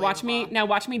 Okay, now watch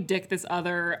me dick this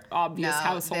other obvious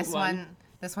household this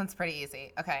This one's pretty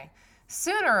easy. Okay.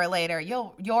 Sooner or later,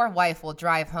 your wife will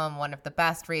drive home one of the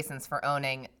best reasons for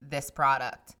owning this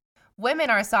product. Women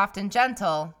are soft and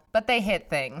gentle, but they hit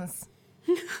things.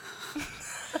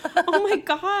 Oh my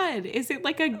God. Is it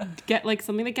like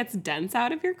something that gets dents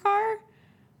out of your car?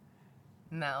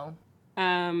 No.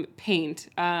 Paint.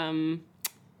 I'm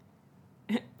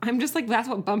just like, that's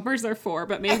what bumpers are for,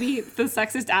 but maybe the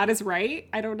sexist ad is right.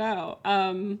 I don't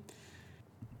know.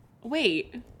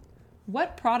 Wait,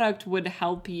 what product would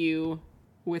help you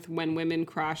with when women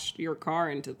crash your car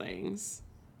into things?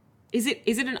 Is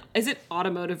it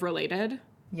automotive related?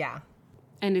 Yeah.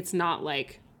 And it's not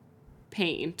like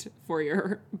paint for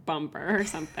your bumper or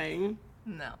something?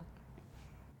 No.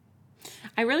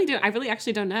 I really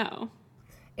actually don't know.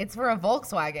 It's for a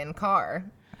Volkswagen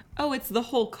car. Oh, it's the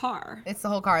whole car. It's the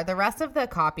whole car. The rest of the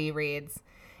copy reads,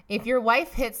 if your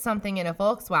wife hits something in a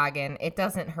Volkswagen, it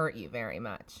doesn't hurt you very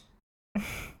much.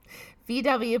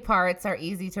 VW parts are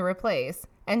easy to replace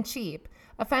and cheap.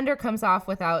 A fender comes off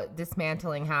without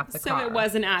dismantling half the car. So it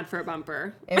was an ad for a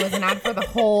bumper. It was an ad for the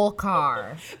whole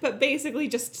car. But basically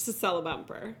just to sell a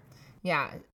bumper.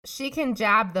 Yeah. She can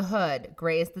jab the hood,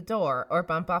 graze the door, or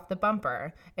bump off the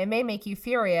bumper. It may make you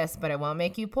furious, but it won't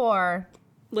make you poor.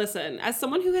 Listen, as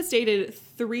someone who has dated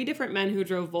 3 different men who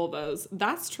drove Volvos,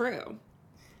 that's true.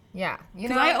 Yeah. You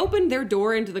Because I opened their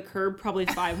door into the curb probably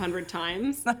 500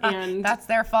 times. And that's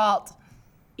their fault.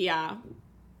 yeah,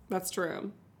 that's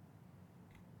true.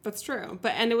 That's true.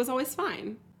 And it was always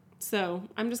fine. So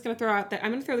I'm just going to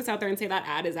throw this out there and say that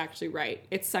ad is actually right.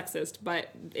 It's sexist, but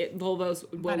Volvos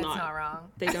will But it's not. not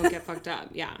wrong. They don't get fucked up.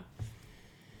 Yeah.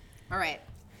 All right.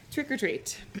 Trick or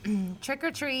treat. Trick or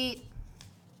treat.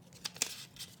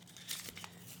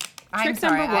 Trick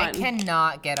number 1. I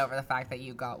cannot get over the fact that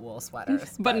you got wool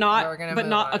sweaters. But we're not gonna move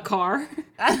a on. car.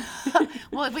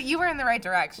 Well, but you were in the right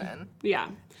direction. Yeah.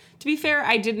 To be fair,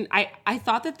 I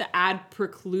thought that the ad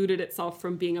precluded itself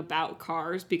from being about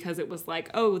cars because it was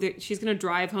like, oh, she's going to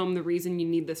drive home the reason you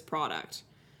need this product.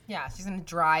 Yeah, she's gonna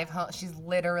drive home. She's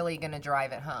literally gonna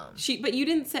drive it home. But you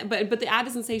didn't say, but the ad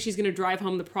doesn't say she's going to drive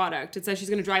home the product. It says she's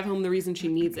going to drive home the reason she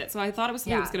needs it. So I thought it was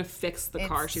something that's going to fix the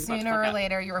car she's about to Sooner fuck or up.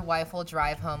 later, your wife will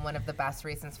drive home one of the best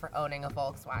reasons for owning a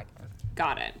Volkswagen.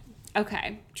 Got it.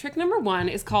 Okay. Trick number 1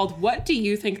 is called, what do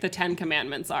you think the 10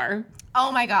 commandments are?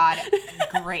 Oh my God.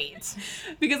 Great.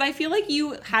 Because I feel like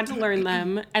you had to learn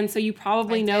them, and so you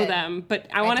probably know did. them, but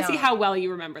I want to see don't. how well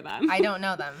you remember them. I don't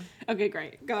know them. Okay,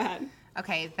 great. Go ahead.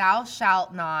 Okay, thou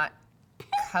shalt not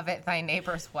covet thy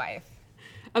neighbor's wife.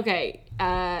 Okay,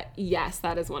 yes,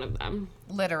 that is one of them.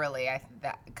 Literally,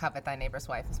 covet thy neighbor's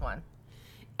wife is one.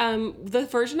 The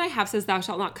version I have says thou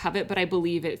shalt not covet, but I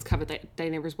believe it's covet thy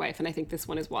neighbor's wife, and I think this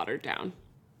one is watered down.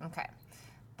 Okay.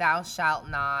 Thou shalt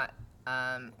not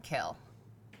kill.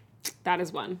 That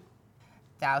is one.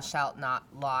 Thou shalt not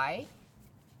lie.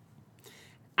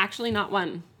 Actually, not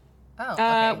one. Oh,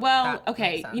 okay. Well, That okay.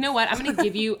 makes sense. You know what? I'm gonna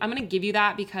give you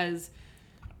that because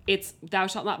it's thou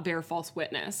shalt not bear false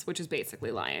witness, which is basically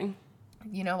lying.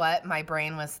 You know what? My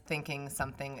brain was thinking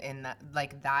something in that,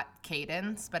 like that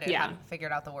cadence, but it hadn't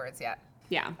figured out the words yet.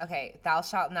 Yeah. Okay. Thou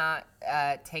shalt not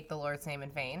take the Lord's name in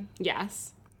vain.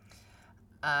 Yes.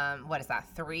 What is that?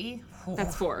 3?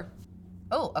 That's 4.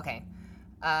 Oh, okay.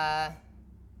 Thou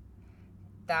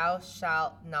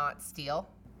shalt not steal.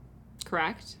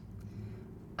 Correct.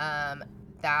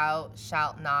 Thou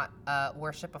shalt not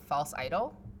worship a false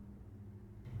idol.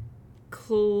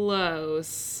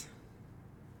 Close.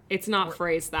 It's not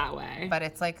phrased that way. But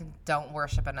it's like, don't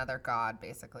worship another god,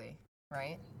 basically,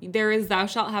 right? There is thou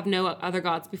shalt have no other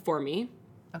gods before me.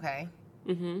 Okay.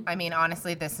 Mm-hmm. I mean,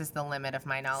 honestly, this is the limit of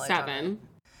my knowledge. 7.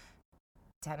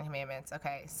 10 Commandments.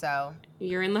 Okay, so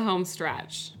You're in the home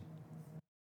stretch.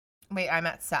 wait, I'm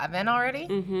at 7 already?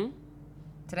 Mm-hmm.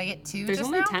 Did I get 2 There's just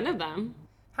only now? 10 of them.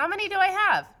 How many do I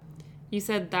have? You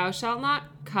said thou shalt not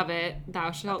covet,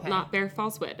 thou shalt Okay. not bear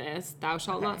false witness, thou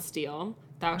shalt not steal,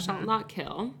 thou shalt not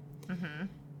kill,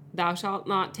 thou shalt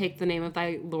not take the name of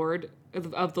thy Lord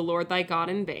of the Lord thy God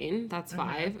in vain. That's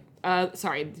 5.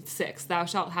 6. Thou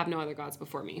shalt have no other gods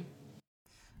before me.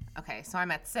 Okay, so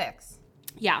I'm at 6.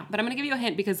 Yeah, but I'm going to give you a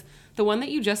hint because the one that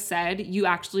you just said, you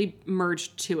actually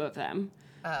merged 2 of them.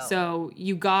 Oh. So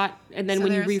you got, and then So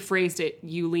when you there's- rephrased it,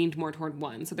 you leaned more toward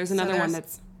 1. So there's another one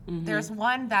that's, There's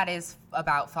one that is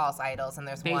about false idols, and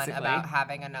there's one Basically. about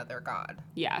having another god.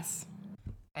 yes.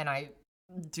 And I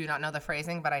do not know the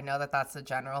phrasing, but I know that that's the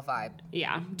general vibe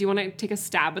Yeah. Do you want to take a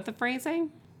stab at the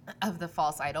phrasing? of the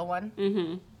false idol one.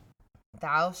 Mm-hmm.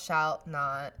 Thou shalt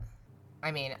not.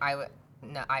 I mean, I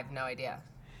have no idea.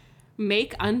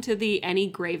 Make unto thee any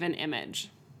graven image.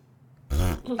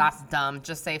 That's dumb.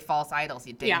 Just say false idols,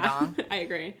 you ding dong. I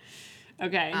agree.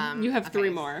 Okay, you have 3 okay.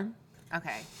 more.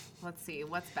 Okay, let's see.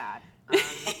 What's bad?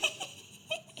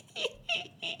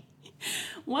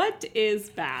 What is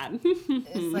bad?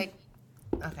 It's like,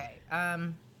 okay.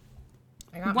 I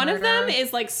got One of them murder.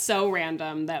 is like so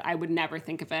random that I would never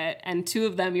think of it, and 2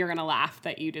 of them you're gonna laugh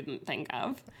that you didn't think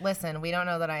of. Listen, we don't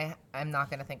know that I'm not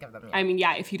gonna think of them yet. I mean,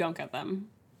 yeah, if you don't get them.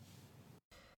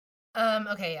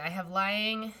 Okay, I have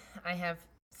lying, I have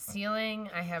stealing,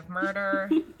 I have murder.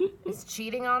 Is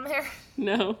cheating on there?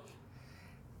 No.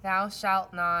 Thou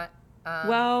shalt not.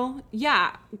 Well,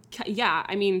 yeah.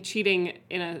 I mean, cheating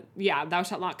thou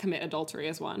shalt not commit adultery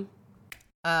is one.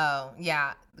 Oh,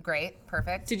 yeah. Great.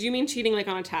 Perfect. Did you mean cheating like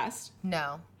on a test?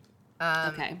 No.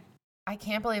 Okay. I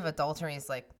can't believe adultery is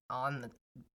like on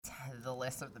the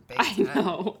list of the big I 10.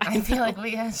 know. I feel like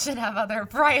we should have other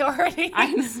priorities.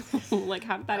 I know. Like,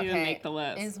 how did that even Okay, make the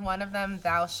list? Is one of them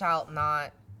thou shalt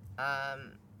not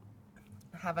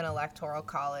have an electoral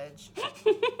college?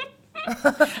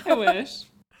 I wish.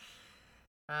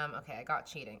 Okay, I got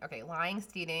cheating. Okay, lying,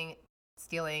 stealing,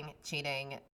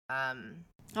 cheating.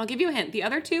 I'll give you a hint. The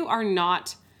other 2 are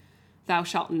not thou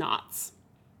shalt nots.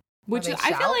 Which they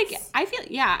I feel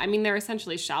yeah, I mean they're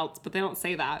essentially shouts, but they don't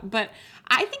say that. But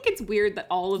I think it's weird that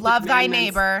all of Love the thy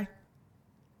commandments- neighbor.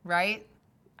 Right?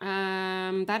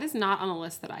 That is not on the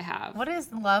list that I have. What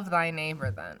is love thy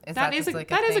neighbor then? that is just a like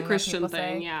that is a thing Christian people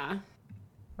thing, say? yeah.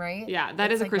 Right? Yeah,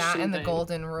 that It's is a like Christian that and thing. the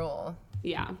golden rule.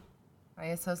 Yeah. I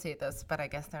associate those, but I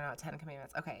guess they're not 10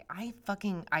 commandments. Okay,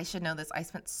 I should know this. I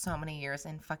spent so many years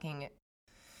in fucking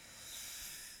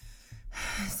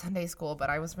Sunday school, but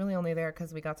I was really only there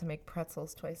because we got to make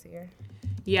pretzels twice a year.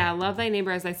 Yeah, love thy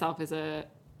neighbor as thyself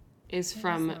is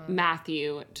from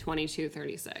Matthew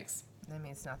 22:36. That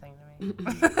means nothing to me.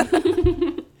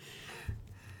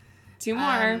 2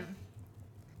 more.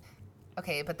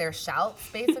 Okay, but they're shouts,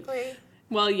 basically.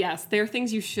 Well, yes, they're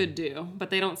things you should do, but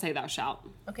they don't say thou shalt.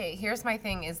 Okay, here's my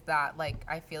thing is that, like,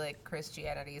 I feel like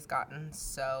Christianity's gotten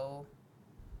so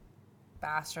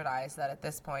bastardized that at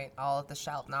this point all of the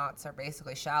shout nots are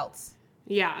basically shouts.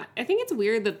 Yeah, I think it's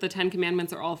weird that the 10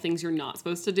 Commandments are all things you're not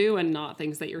supposed to do and not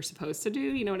things that you're supposed to do.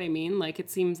 You know what I mean? Like, it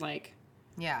seems like...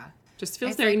 Yeah. Just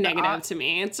feels It's very like negative to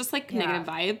me. It's just, like, Yeah. negative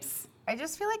vibes. I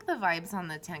just feel like the vibes on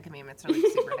the 10 Commandments are, like,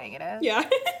 super negative. Yeah.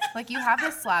 Like, you have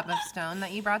this slab of stone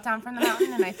that you brought down from the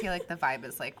mountain, and I feel like the vibe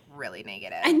is, like, really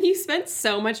negative. And you spent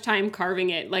so much time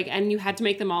carving it, like, and you had to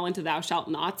make them all into thou shalt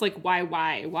nots. Like, why?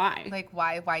 Like,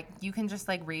 why? You can just,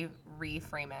 like,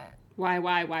 reframe it.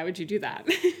 Why would you do that?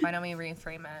 Why don't we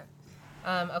reframe it?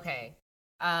 Okay.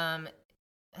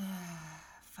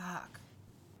 Fuck.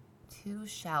 2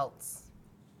 shouts.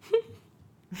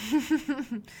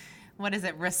 What is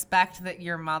it? Respect that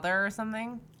your mother or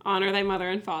something? Honor thy mother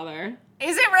and father.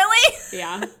 Is it really?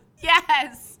 Yeah.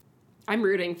 Yes. I'm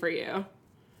rooting for you.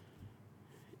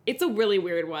 It's a really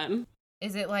weird one.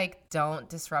 Is it like don't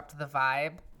disrupt the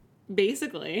vibe?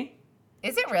 Basically.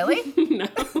 Is it really? No.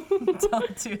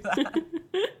 Don't do that.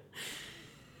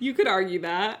 You could argue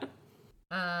that.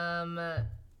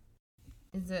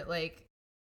 Is it like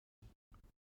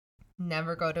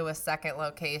never go to a second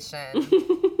location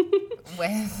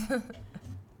with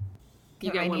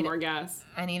You get one more guess.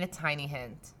 I need a tiny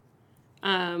hint.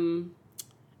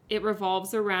 It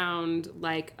revolves around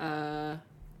like I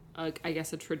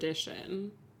guess a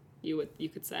tradition. You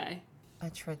could say. A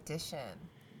tradition.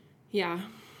 Yeah.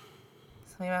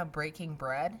 Something about breaking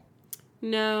bread?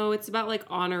 No, it's about like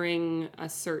honoring a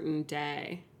certain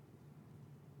day.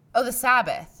 Oh, the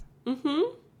Sabbath.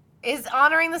 Mm-hmm. Is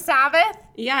honoring the Sabbath?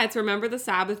 Yeah, it's remember the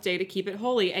Sabbath day to keep it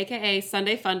holy, aka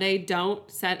Sunday fun day. Don't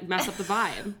mess up the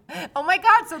vibe. Oh my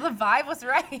God! So the vibe was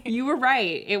right. You were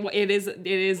right. It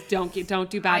is. Don't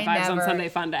do bad vibes on Sunday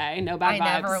fun day. No bad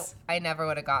vibes. I never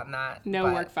would have gotten that. No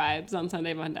but work vibes on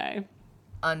Sunday fun day.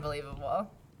 Unbelievable.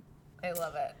 I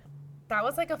love it. That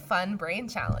was like a fun brain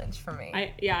challenge for me.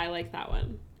 I like that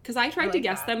one because I tried to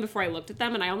guess them before I looked at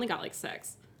them and I only got like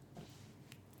 6.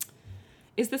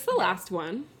 Is this the last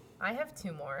one? I have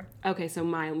 2 more. Okay, so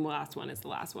my last one is the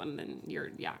last one. Then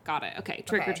got it. Okay,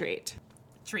 trick or treat.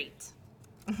 Treat.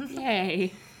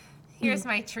 Yay. Here's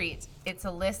my treat. It's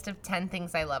a list of 10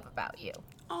 things I love about you.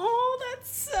 Oh, that's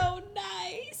so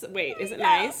nice. Wait, is it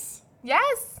nice?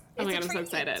 Yes. Oh my it's a God, I'm so treat.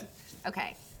 excited.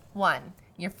 Okay. 1,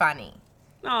 you're funny.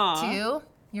 Aw. 2,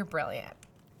 you're brilliant.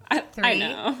 I 3,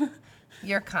 know.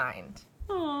 you're kind.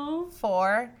 Aw,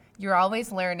 4, you're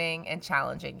always learning and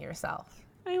challenging yourself.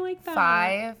 I like that.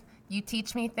 5, you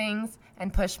teach me things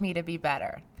and push me to be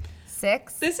better.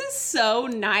 6, This is so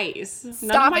nice. None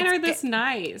Stop, of mine it's are this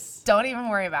nice. don't even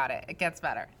worry about it. It gets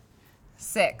better.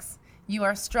 6, you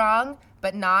are strong,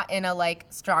 but not in a like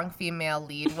strong female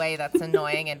lead way that's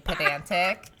annoying and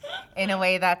pedantic. In a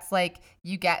way that's like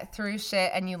you get through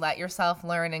shit and you let yourself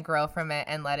learn and grow from it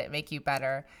and let it make you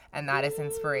better. And that is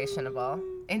inspirational.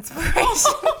 Inspiration.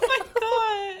 Oh my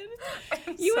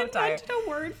God. You so invented tired. a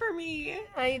word for me.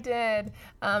 I did.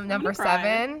 Number cry.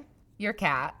 7, your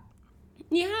cat.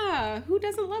 Yeah, who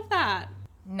doesn't love that?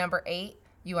 Number 8,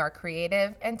 you are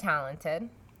creative and talented.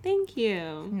 Thank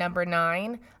you. Number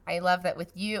 9, I love that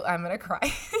with you, I'm going to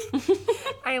cry.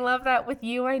 I love that with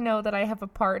you, I know that I have a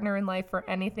partner in life for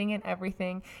anything and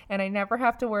everything, and I never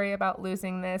have to worry about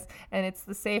losing this, and it's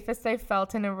the safest I've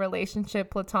felt in a relationship,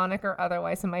 platonic or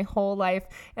otherwise, in my whole life,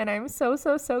 and I'm so,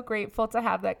 so, so grateful to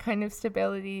have that kind of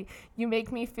stability. You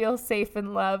make me feel safe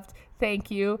and loved. Thank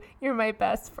you. You're my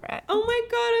best friend. Oh my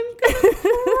God, I'm gonna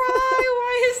cry.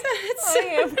 Why is that so I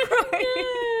am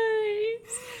crying.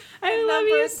 nice? I love Number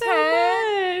you so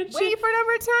much. Wait for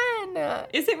number 10.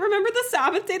 Is it remember the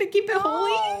Sabbath day to keep it holy?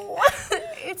 No.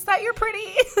 It's that you're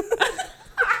pretty.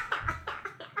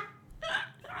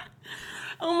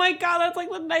 Oh my God, that's like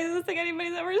the nicest thing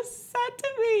anybody's ever said to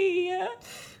me.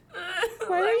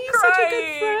 Why are you such a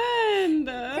good friend?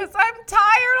 Because I'm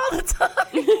tired all the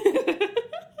time.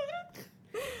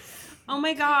 Oh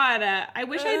my God, I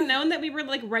wish I'd known that we were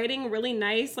like writing really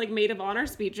nice like maid of honor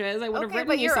speeches. I would have Okay, written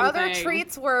but you your something. other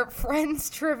treats were Friends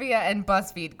trivia and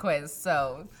BuzzFeed quiz.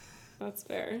 So That's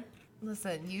fair.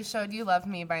 listen, you showed you love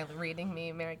me by reading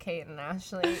me Mary Kate and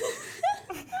Ashley.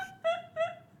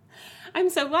 I'm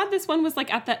so glad this one was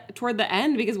like toward the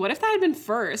end because what if that had been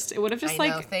first? It would have just I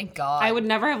like know, thank God. I would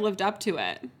never have lived up to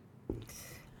it.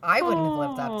 I wouldn't have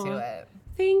lived up to Aw. it.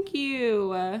 Thank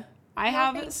you. I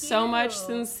have thank so much you.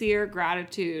 sincere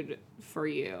gratitude for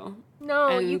you. No,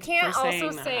 And you can't for also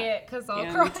saying say that. it because I'll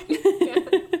And-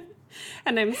 cry.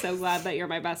 And I'm so glad that you're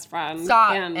my best friend.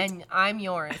 Stop, And, and I'm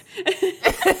yours.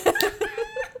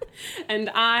 and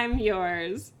I'm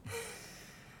yours.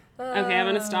 Okay, I'm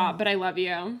gonna stop, but I love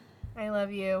you. I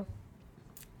love you.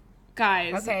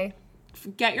 Guys, Okay.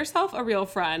 get yourself a real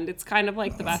friend. It's kind of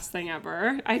like the best thing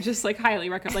ever. I just like highly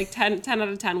recommend, like 10 out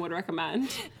of 10 would recommend.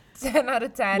 10 out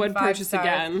of 10. Would 5 purchase stars.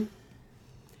 again.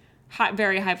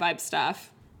 Very high vibe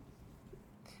stuff.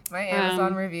 My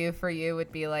Amazon review for you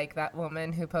would be like that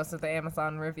woman who posted the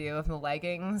Amazon review of the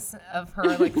leggings of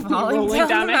her like falling Rolling down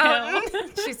down the a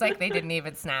mountain. She's like, they didn't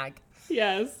even snag.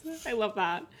 Yes, I love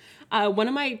that. One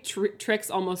of my tricks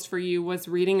almost for you was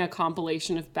reading a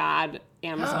compilation of bad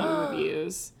Amazon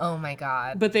reviews. Oh my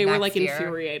God. But they were Next like year.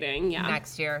 infuriating. Yeah.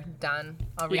 Next year, done.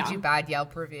 I'll read Yeah. you bad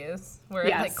Yelp reviews where it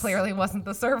Yes. like clearly wasn't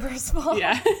the server's fault.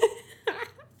 Yeah.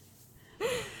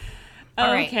 All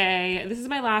right. Okay, this is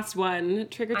my last one.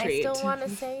 Trick or I treat. still want to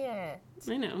say it.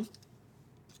 I know.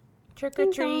 Trick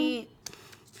or treat.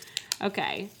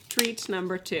 Okay, treat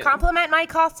number 2. Compliment my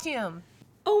costume.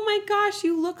 Oh my gosh,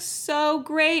 you look so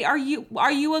great. Are you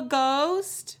a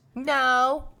ghost?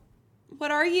 No,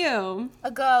 What are you? a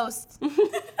ghost.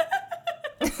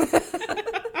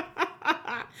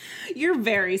 You're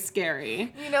very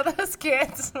scary. You know those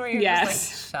kids where you're Yes.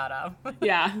 just like, shut up.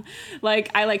 Yeah. Like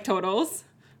I like totals.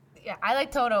 Yeah, I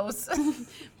like Totos.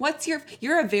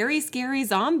 You're a very scary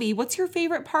zombie. What's your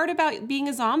favorite part about being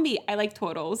a zombie? I like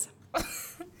totals.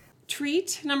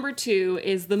 Treat number 2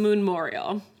 is the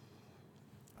Moonmorial.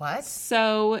 What?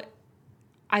 So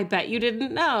I bet you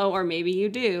didn't know, or maybe you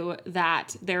do,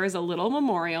 that there is a little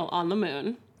memorial on the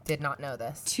moon Did not know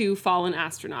this. to fallen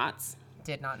astronauts.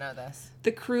 Did not know this.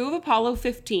 The crew of Apollo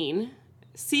 15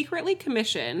 secretly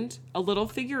commissioned a little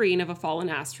figurine of a fallen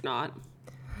astronaut.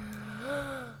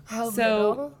 How So-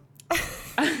 little?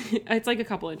 It's like a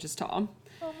couple inches tall.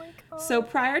 Oh my God. So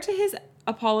prior to his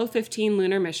Apollo 15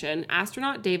 lunar mission,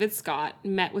 astronaut David Scott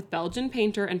met with Belgian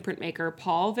painter and printmaker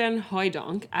Paul van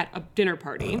Hooijdonk at a dinner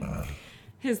party.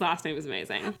 His last name is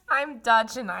amazing. I'm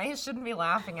Dutch and I shouldn't be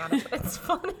laughing at it, but it's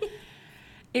funny.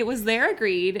 It was there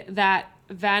agreed that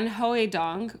Van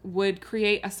Hooijdonk would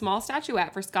create a small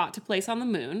statuette for Scott to place on the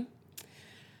moon.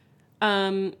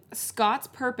 Scott's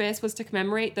purpose was to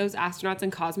commemorate those astronauts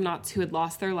and cosmonauts who had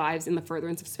lost their lives in the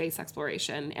furtherance of space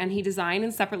exploration, and he designed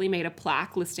and separately made a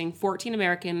plaque listing 14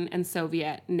 American and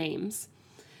Soviet names.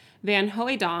 Van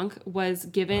Hooijdonk was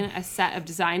given a set of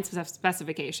design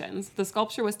specifications. The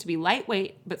sculpture was to be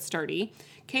lightweight but sturdy,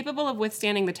 capable of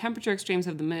withstanding the temperature extremes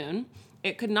of the moon.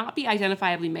 It could not be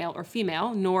identifiably male or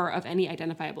female, nor of any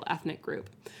identifiable ethnic group.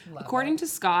 According to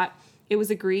Scott, it was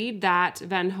agreed that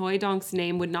Van Hooijdonk's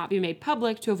name would not be made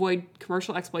public to avoid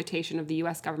commercial exploitation of the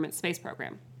U.S. government space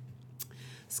program.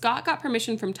 Scott got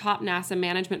permission from top NASA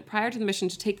management prior to the mission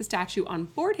to take the statue on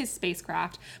board his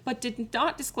spacecraft, but did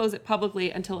not disclose it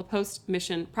publicly until a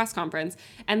post-mission press conference,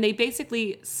 and they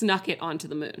basically snuck it onto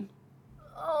the moon.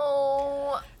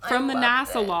 Oh, From the love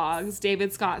NASA this. logs,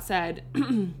 David Scott said,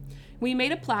 "We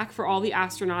made a plaque for all the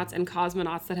astronauts and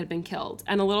cosmonauts that had been killed,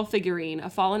 and a little figurine, a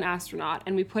fallen astronaut,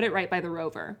 and we put it right by the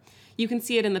rover. You can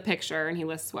see it in the picture," and he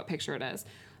lists what picture it is.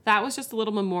 "That was just a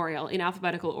little memorial in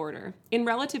alphabetical order. In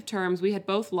relative terms, we had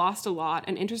both lost a lot,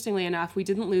 and interestingly enough, we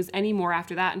didn't lose any more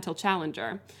after that until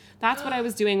Challenger. That's what I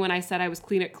was doing when I said I was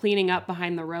cleaning up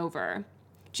behind the rover.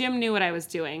 Jim knew what I was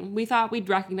doing. We thought we'd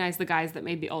recognize the guys that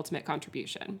made the ultimate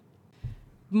contribution."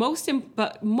 Most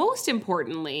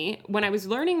importantly, when I was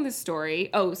learning this story,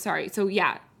 so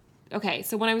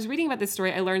when I was reading about this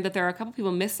story, I learned that there are a couple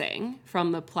people missing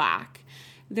from the plaque.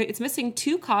 It's missing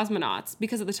 2 cosmonauts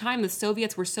because at the time the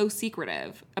Soviets were so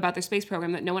secretive about their space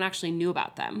program that no one actually knew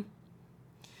about them.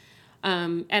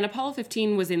 And Apollo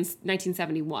 15 was in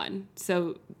 1971,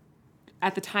 so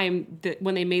at the time that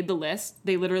when they made the list,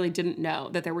 they literally didn't know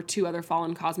that there were 2 other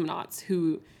fallen cosmonauts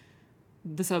who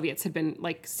the Soviets had been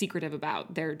like secretive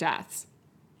about their deaths.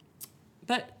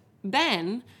 But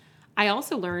then I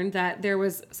also learned that there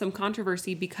was some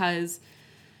controversy because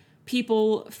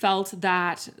people felt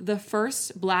that the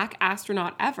first Black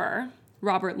astronaut ever,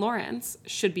 Robert Lawrence,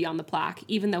 should be on the plaque,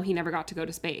 even though he never got to go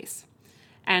to space.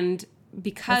 And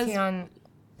because Was he on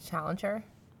Challenger?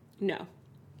 no,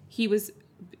 he was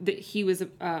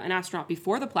an astronaut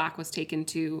before the plaque was taken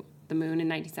to the moon in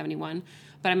 1971.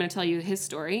 But I'm going to tell you his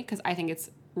story because I think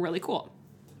it's really cool.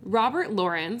 Robert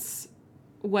Lawrence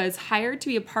was hired to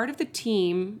be a part of the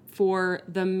team for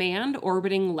the Manned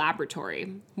Orbiting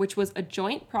Laboratory, which was a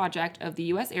joint project of the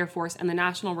U.S. Air Force and the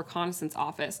National Reconnaissance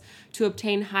Office to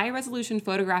obtain high-resolution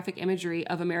photographic imagery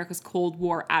of America's Cold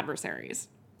War adversaries.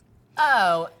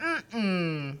 Oh,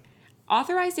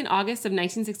 Authorized in August of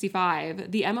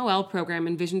 1965, the MOL program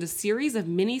envisioned a series of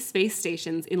mini space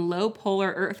stations in low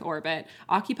polar Earth orbit,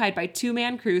 occupied by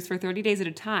 2-man crews for 30 days at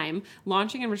a time,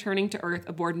 launching and returning to Earth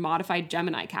aboard modified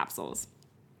Gemini capsules.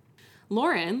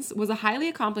 Lawrence was a highly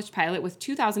accomplished pilot with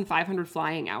 2,500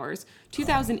 flying hours,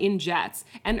 2,000 in jets,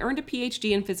 and earned a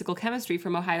PhD in physical chemistry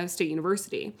from Ohio State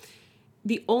University.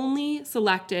 The only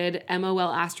selected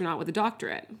MOL astronaut with a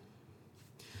doctorate.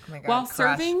 Oh my God, While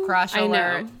serving, crush I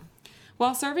alert. know.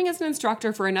 While serving as an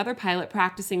instructor for another pilot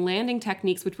practicing landing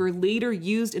techniques which were later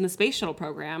used in the space shuttle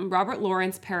program, Robert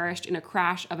Lawrence perished in a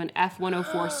crash of an F-104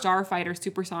 Starfighter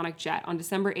supersonic jet on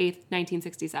December 8th,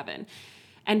 1967.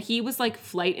 And he was like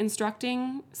flight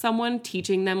instructing someone,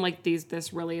 teaching them like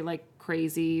this really like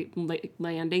crazy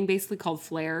landing, basically called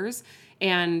flares.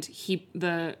 And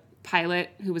the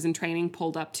pilot who was in training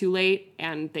pulled up too late,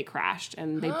 and they crashed,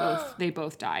 and they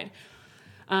both died.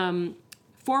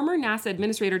 Former NASA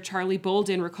Administrator Charlie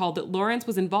Bolden recalled that Lawrence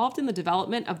was involved in the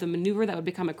development of the maneuver that would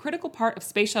become a critical part of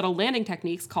space shuttle landing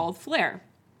techniques called flare.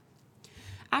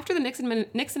 After the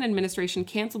Nixon administration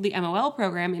canceled the MOL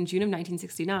program in June of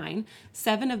 1969,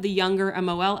 7 of the younger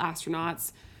MOL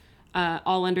astronauts,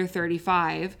 all under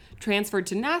 35, transferred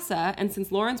to NASA, and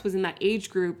since Lawrence was in that age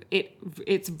group,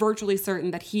 it's virtually certain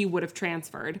that he would have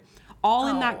transferred. All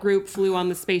in that group flew on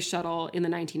the space shuttle in the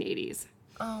 1980s.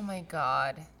 Oh my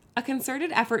God. A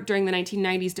concerted effort during the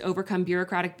 1990s to overcome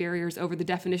bureaucratic barriers over the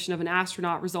definition of an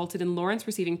astronaut resulted in Lawrence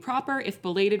receiving proper, if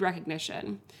belated,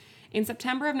 recognition. In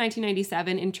September of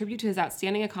 1997, in tribute to his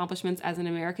outstanding accomplishments as an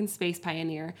American space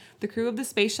pioneer, the crew of the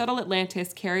Space Shuttle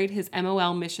Atlantis carried his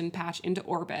MOL mission patch into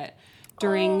orbit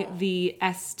during the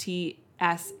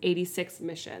STS-86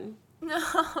 mission. No.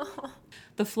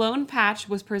 The flown patch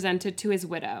was presented to his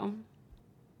widow.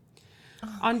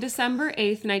 On December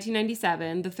 8th,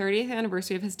 1997, the 30th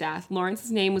anniversary of his death, Lawrence's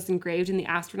name was engraved in the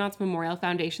Astronauts Memorial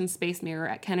Foundation Space Mirror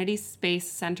at Kennedy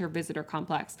Space Center Visitor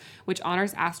Complex, which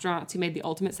honors astronauts who made the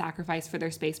ultimate sacrifice for their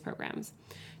space programs.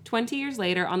 20 years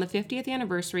later, on the 50th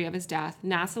anniversary of his death,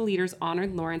 NASA leaders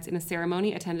honored Lawrence in a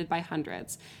ceremony attended by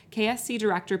hundreds. KSC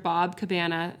director Bob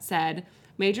Cabana said,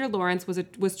 "Major Lawrence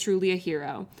was truly a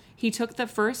hero. He took the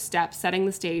first step, setting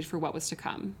the stage for what was to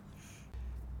come."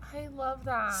 I love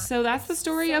that. So that's the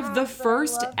story of the sad, but I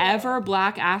first love ever it.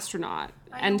 black astronaut.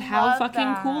 I And how love fucking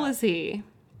that. cool is he?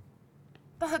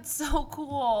 That's so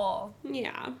cool.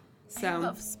 Yeah. I So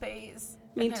love space.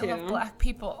 Me and too. I love black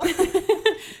people.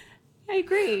 I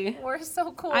agree. We're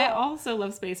so cool. I also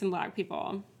love space and black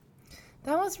people.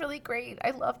 That was really great.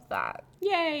 I loved that.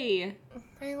 Yay.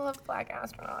 I love black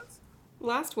astronauts.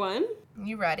 Last one.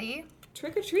 You ready?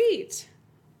 Trick or treat.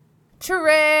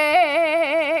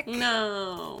 Trick!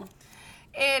 No.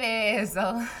 It is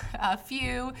a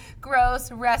few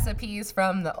gross recipes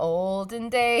from the olden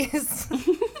days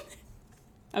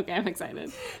Okay, I'm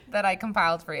excited. that I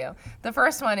compiled for you. The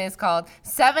first one is called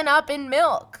 7-Up in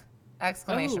Milk!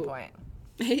 Exclamation Oh. point.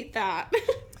 I hate that.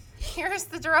 Here's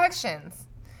the directions.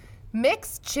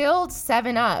 Mix chilled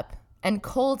 7-Up and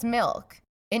cold milk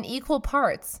in equal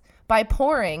parts by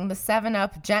pouring the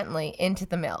 7-Up gently into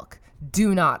the milk.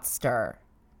 Do not stir.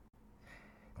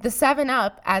 The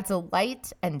 7-Up adds a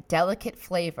light and delicate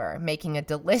flavor, making a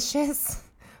delicious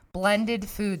blended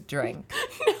food drink.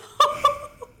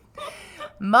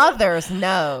 Mothers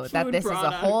know that Food this is a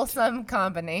product. wholesome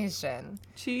combination.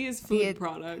 Cheese food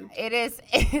product.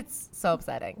 It's so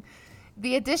upsetting.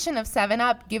 The addition of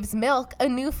 7-Up gives milk a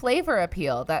new flavor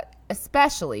appeal that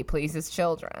especially pleases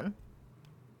children.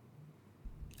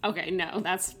 Okay, no,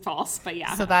 that's false, but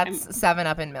yeah. So that's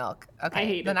 7-Up in milk. Okay, I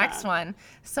hated the next that. one.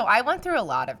 So I went through a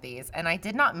lot of these, and I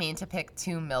did not mean to pick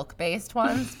 2 milk-based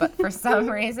ones, but for some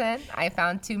reason, I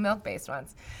found 2 milk-based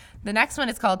ones. The next one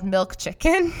is called milk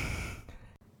chicken.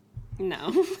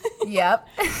 No. Yep.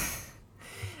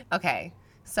 Okay,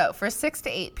 so for 6 to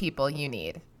 8 people, you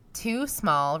need 2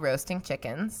 small roasting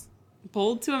chickens.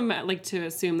 Bold to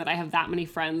assume that I have that many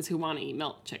friends who want to eat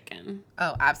milk chicken.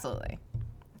 Oh, absolutely.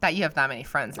 That you have that many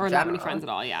friends in Or that general, many friends at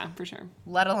all, yeah, for sure.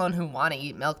 let alone who want to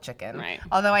eat milk chicken. Right.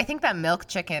 Although I think that milk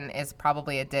chicken is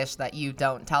probably a dish that you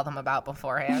don't tell them about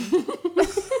beforehand.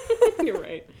 You're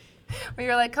right. Where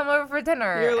you're like, come over for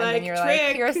dinner. You're and like, then you're "Trick."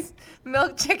 like, here's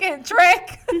milk chicken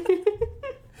trick.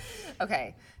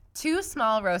 Okay. 2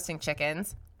 small roasting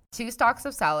chickens, 2 stalks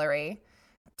of celery,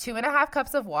 2.5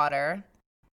 cups of water,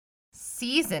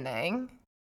 seasoning.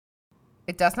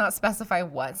 It does not specify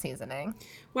what seasoning.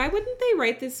 Why wouldn't they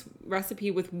write this recipe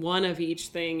with 1 of each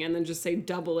thing and then just say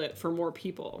double it for more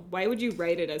people? Why would you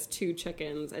write it as 2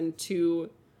 chickens and 2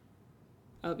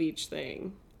 of each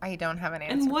thing? I don't have an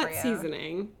answer And what for you.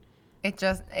 seasoning? It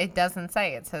doesn't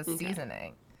say. It says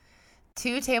seasoning.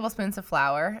 2 tablespoons of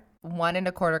flour,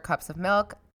 1.25 cups of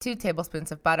milk, 2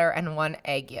 tablespoons of butter, and 1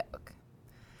 egg yolk.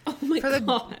 Oh my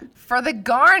God. For the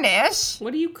garnish,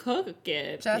 What do you cook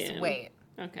it just in? wait.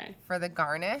 Okay. For the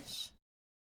garnish,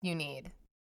 you need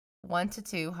 1 to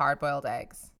 2 hard-boiled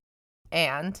eggs,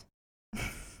 and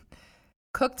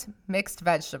cooked mixed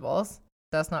vegetables.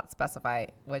 Does not specify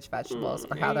which vegetables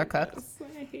or how they're cooked.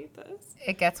 I hate this.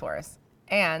 It gets worse.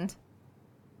 And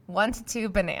 1 to 2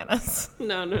 bananas.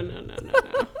 No.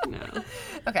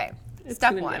 Okay. It's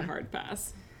Step gonna be a 1. hard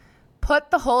pass. Put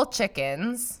the whole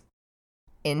chickens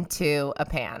into a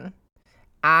pan.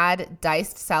 Add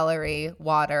diced celery,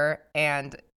 water,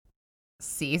 and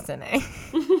seasoning,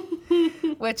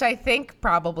 which I think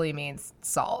probably means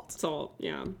salt. Salt,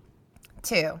 yeah.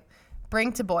 2,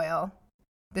 bring to boil.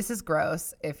 This is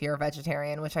gross if you're a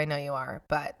vegetarian, which I know you are,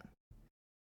 but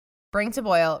bring to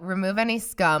boil. Remove any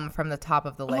scum from the top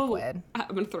of the liquid. Oh,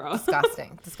 I'm going to throw up.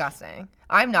 Disgusting.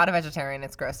 I'm not a vegetarian.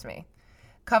 It's gross to me.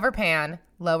 Cover pan,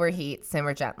 lower heat,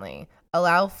 simmer gently.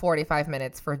 Allow 45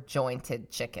 minutes for jointed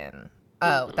chicken.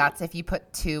 Oh, that's if you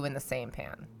put 2 in the same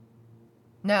pan.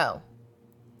 No.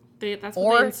 That's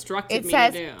what they instructed me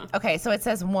to do. Okay, so it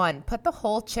says 1, put the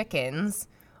whole chickens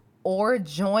or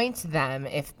joint them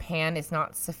if pan is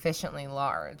not sufficiently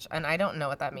large. And I don't know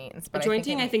what that means. But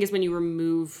Jointing, I think, is when you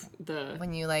remove the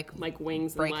when you like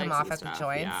wings break and legs them off and at the stuff.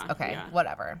 joints. Yeah, Okay, yeah.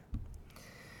 whatever.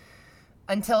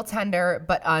 Until tender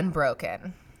but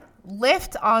unbroken.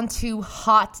 Lift onto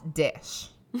hot dish.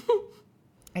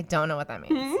 I don't know what that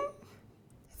means.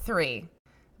 3,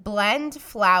 blend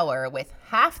flour with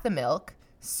half the milk,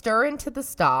 stir into the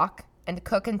stock, and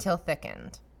cook until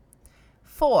thickened.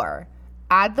 4,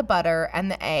 add the butter and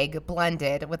the egg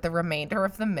blended with the remainder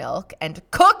of the milk and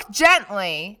cook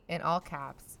gently, in all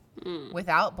caps,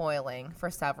 without boiling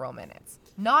for several minutes.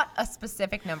 Not a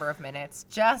specific number of minutes,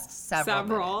 just several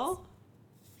minutes.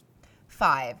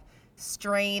 5,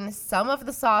 strain some of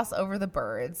the sauce over the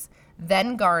birds,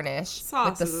 then garnish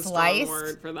Sauce with the is sliced. a strong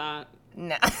word for that.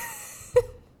 No.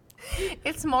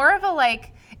 It's more of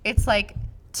it's like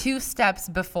 2 steps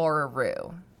before a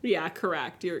roux. Yeah,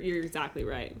 correct. You're exactly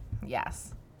right.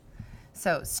 Yes.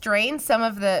 So strain some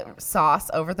of the sauce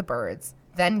over the birds,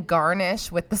 then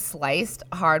garnish with the sliced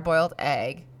hard-boiled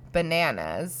egg,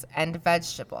 bananas, and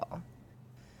vegetable.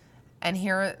 And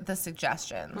here are the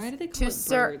suggestions. Why do they call it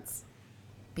birds?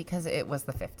 Because it was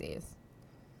the 50s.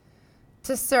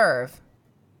 To serve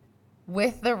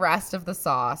with the rest of the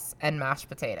sauce and mashed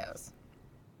potatoes.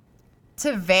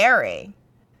 To vary,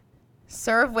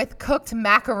 serve with cooked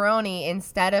macaroni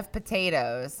instead of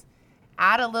potatoes.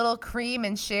 Add a little cream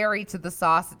and sherry to the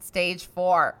sauce at stage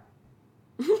 4.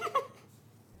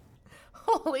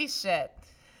 Holy shit.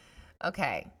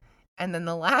 Okay. And then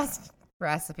the last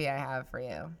recipe I have for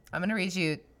you. I'm going to read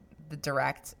you the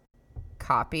direct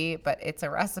copy, but it's a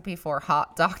recipe for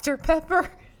hot Dr.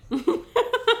 Pepper.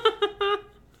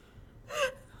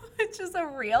 Which is a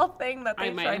real thing that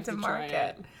they tried to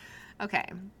market. Okay,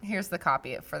 here's the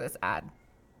copy for this ad.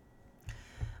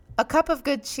 A cup of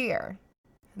good cheer.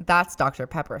 That's Dr.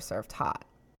 Pepper served hot.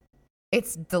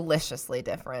 It's deliciously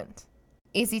different.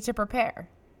 Easy to prepare.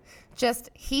 Just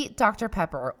heat Dr.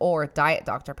 Pepper or Diet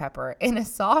Dr. Pepper in a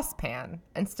saucepan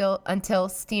until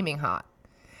steaming hot.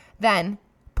 Then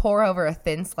pour over a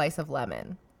thin slice of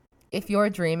lemon. If you're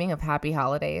dreaming of happy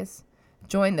holidays,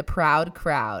 join the proud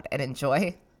crowd and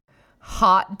enjoy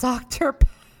hot Dr.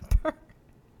 Pepper.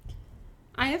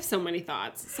 I have so many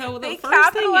thoughts. So They the first thing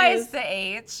capitalized is the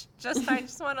H. I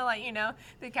just want to let you know,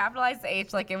 they capitalized the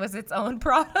H like it was its own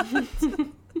product.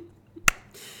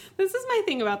 this is my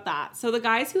thing about that. So the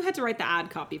guys who had to write the ad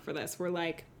copy for this were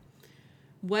like,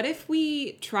 what if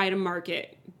we try to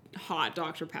market hot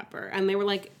Dr. Pepper? And they were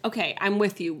like, okay, I'm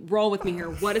with you. Roll with me here.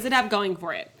 What does it have going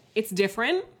for it? It's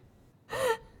different.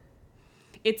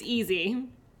 It's easy.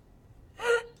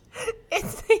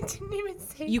 They didn't even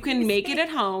say You can make it at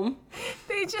home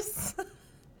They just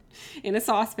in a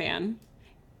saucepan.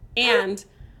 And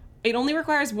it only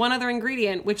requires one other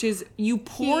ingredient, which is you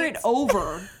pour it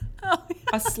over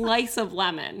a slice of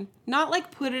lemon. Not like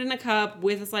put it in a cup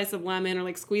with a slice of lemon or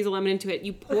like squeeze a lemon into it.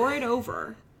 You pour it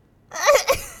over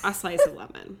a slice of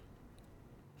lemon.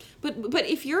 But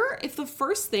if the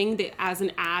first thing that as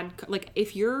an ad, like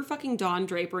if you're fucking Don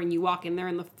Draper and you walk in there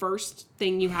and the first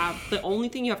thing you have, the only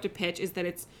thing you have to pitch is that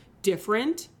it's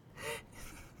different,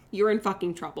 you're in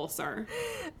fucking trouble, sir.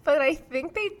 But I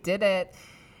think they did it.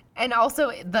 And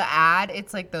also the ad,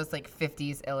 it's like those like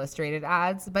 50s illustrated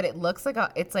ads, but it looks like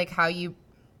it's like how you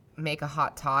make a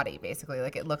hot toddy, basically.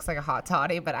 Like it looks like a hot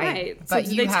toddy, but Right. but So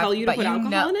did they tell you to put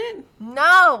alcohol in it?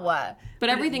 No. But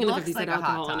everything in the looks 50s like had a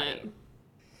hot alcohol in toddy. it.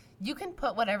 You can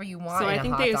put whatever you want So in I a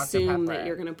think hot they Dr. assume Pepper. that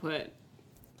you're going to put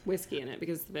whiskey in it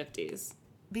because it's the 50s.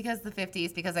 Because the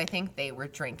 50s, because I think they were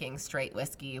drinking straight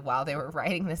whiskey while they were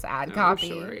writing this ad Oh, copy.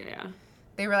 sure, yeah.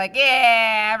 They were like,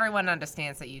 yeah, everyone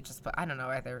understands that you just put, I don't know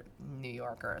why they're New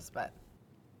Yorkers, but.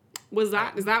 Is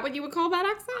that what you would call that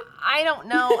accent? I don't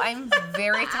know. I'm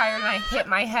very tired and I hit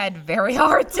my head very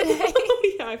hard today.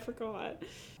 Yeah, I forgot.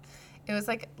 It was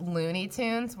like Looney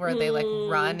Tunes where they like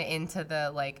run into the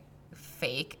like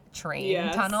fake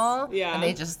train tunnel. Yeah. And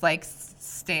they just like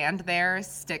stand there,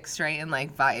 stick straight, and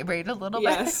like vibrate a little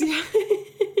Yes. bit.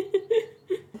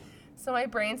 Yeah. So my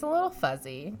brain's a little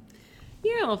fuzzy.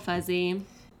 You're a little fuzzy.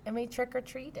 And we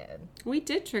trick-or-treated. We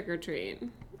did trick or treat.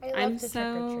 I love to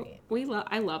trick-or-treat.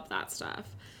 I love that stuff.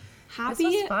 This Happy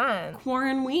was fun.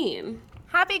 Quarantine.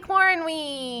 Happy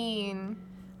Quarantine.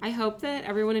 I hope that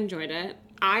everyone enjoyed it.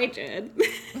 I did.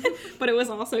 But it was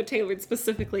also tailored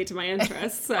specifically to my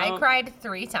interests. So I cried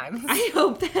 3 times. I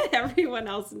hope that everyone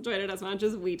else enjoyed it as much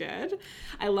as we did.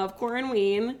 I love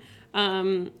Quarantine.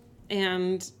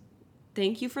 And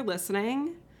thank you for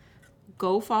listening.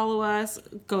 Go follow us.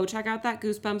 Go check out that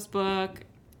Goosebumps book.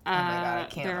 Oh my God, I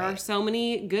can't there wait. are so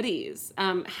many goodies.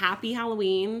 Happy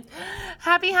Halloween.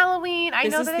 Happy Halloween. I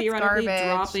This know is that it's theoretically garbage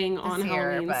dropping on this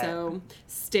year, Halloween, but so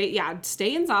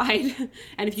stay inside.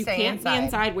 And if you Stay can't inside. be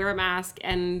inside, wear a mask.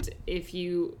 And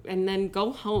then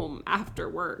go home after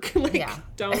work.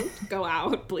 Don't go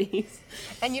out, please.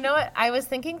 And you know what? I was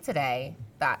thinking today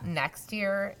that next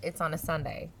year it's on a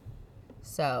Sunday.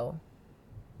 So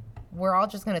we're all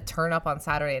just going to turn up on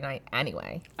Saturday night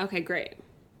anyway. Okay, great.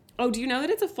 Oh, do you know that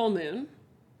it's a full moon?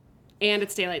 And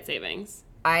it's daylight savings.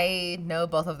 I know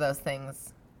both of those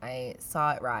things. I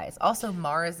saw it rise. Also,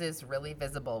 Mars is really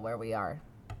visible where we are.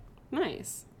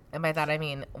 Nice. And by that I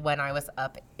mean when I was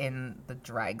up in the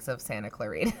dregs of Santa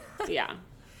Clarita. Yeah,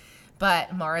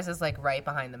 But Mars is like right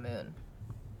behind the moon.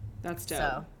 that's dope.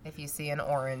 So if you see an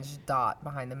orange dot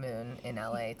behind the moon in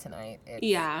LA tonight, it's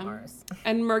Yeah. Mars.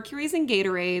 And Mercury's in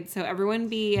Gatorade, so everyone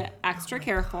be extra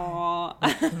careful.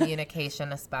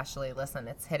 Communication especially. Listen,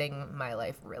 it's hitting my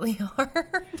life really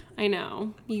hard. I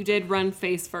know. You did run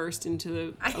face first into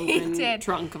the I open did.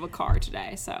 trunk of a car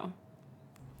today, so.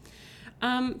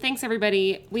 Thanks,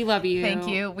 everybody. We love you. Thank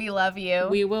you. We love you.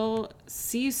 We will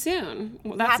see you soon.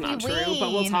 Well, that's Happy not true,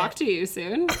 but we'll Ween. talk to you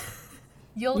soon.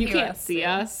 You'll You hear can't us see soon.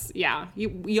 us. Yeah,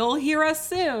 you'll hear us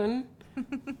soon.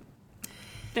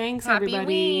 Thanks, Happy everybody.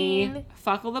 Ween.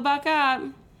 Fuckle the buck up.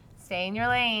 Stay in your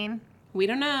lane. We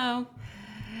don't know.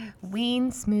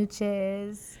 Ween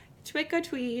smooches. Trick or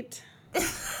tweet.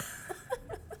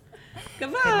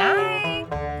 Goodbye.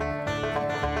 Good night.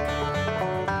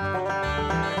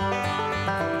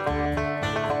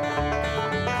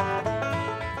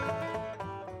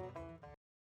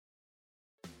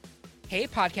 Hey,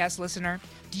 podcast listener.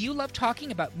 Do you love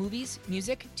talking about movies,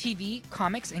 music, TV,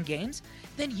 comics, and games?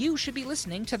 Then you should be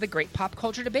listening to The Great Pop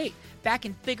Culture Debate, back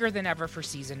and bigger than ever for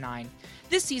Season 9.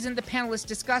 This season, the panelists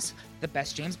discuss the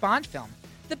best James Bond film,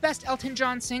 the best Elton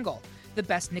John single, the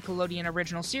best Nickelodeon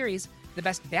original series, the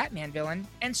best Batman villain,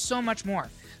 and so much more.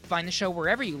 Find the show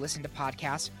wherever you listen to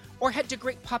podcasts, or head to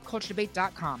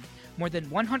greatpopculturedebate.com. More than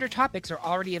 100 topics are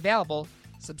already available.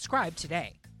 Subscribe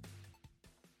today.